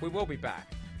we're back, we will be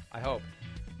back, I hope.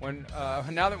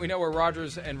 Now that we know where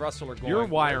Rodgers and Russell are going. Your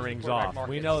wiring's off.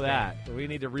 We know that. We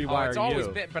need to rewire it's always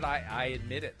been, but I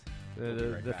admit it.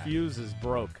 The fuse is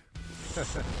broke.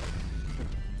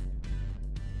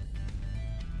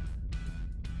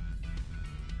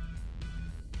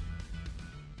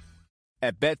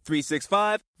 At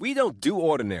Bet365, we don't do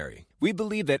ordinary. We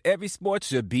believe that every sport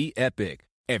should be epic.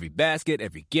 Every basket,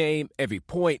 every game, every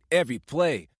point, every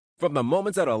play. From the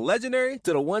moments that are legendary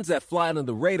to the ones that fly under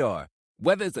the radar.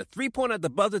 Whether it's a three-pointer at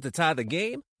the buzzer to tie the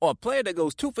game or a player that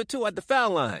goes 2 for 2 at the foul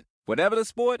line. Whatever the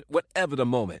sport, whatever the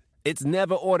moment. It's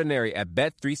never ordinary at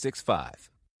Bet365.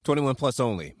 21 plus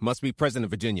only. Must be present in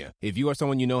Virginia. If you or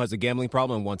someone you know has a gambling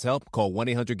problem and wants help, call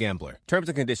 1-800-GAMBLER. Terms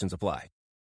and conditions apply.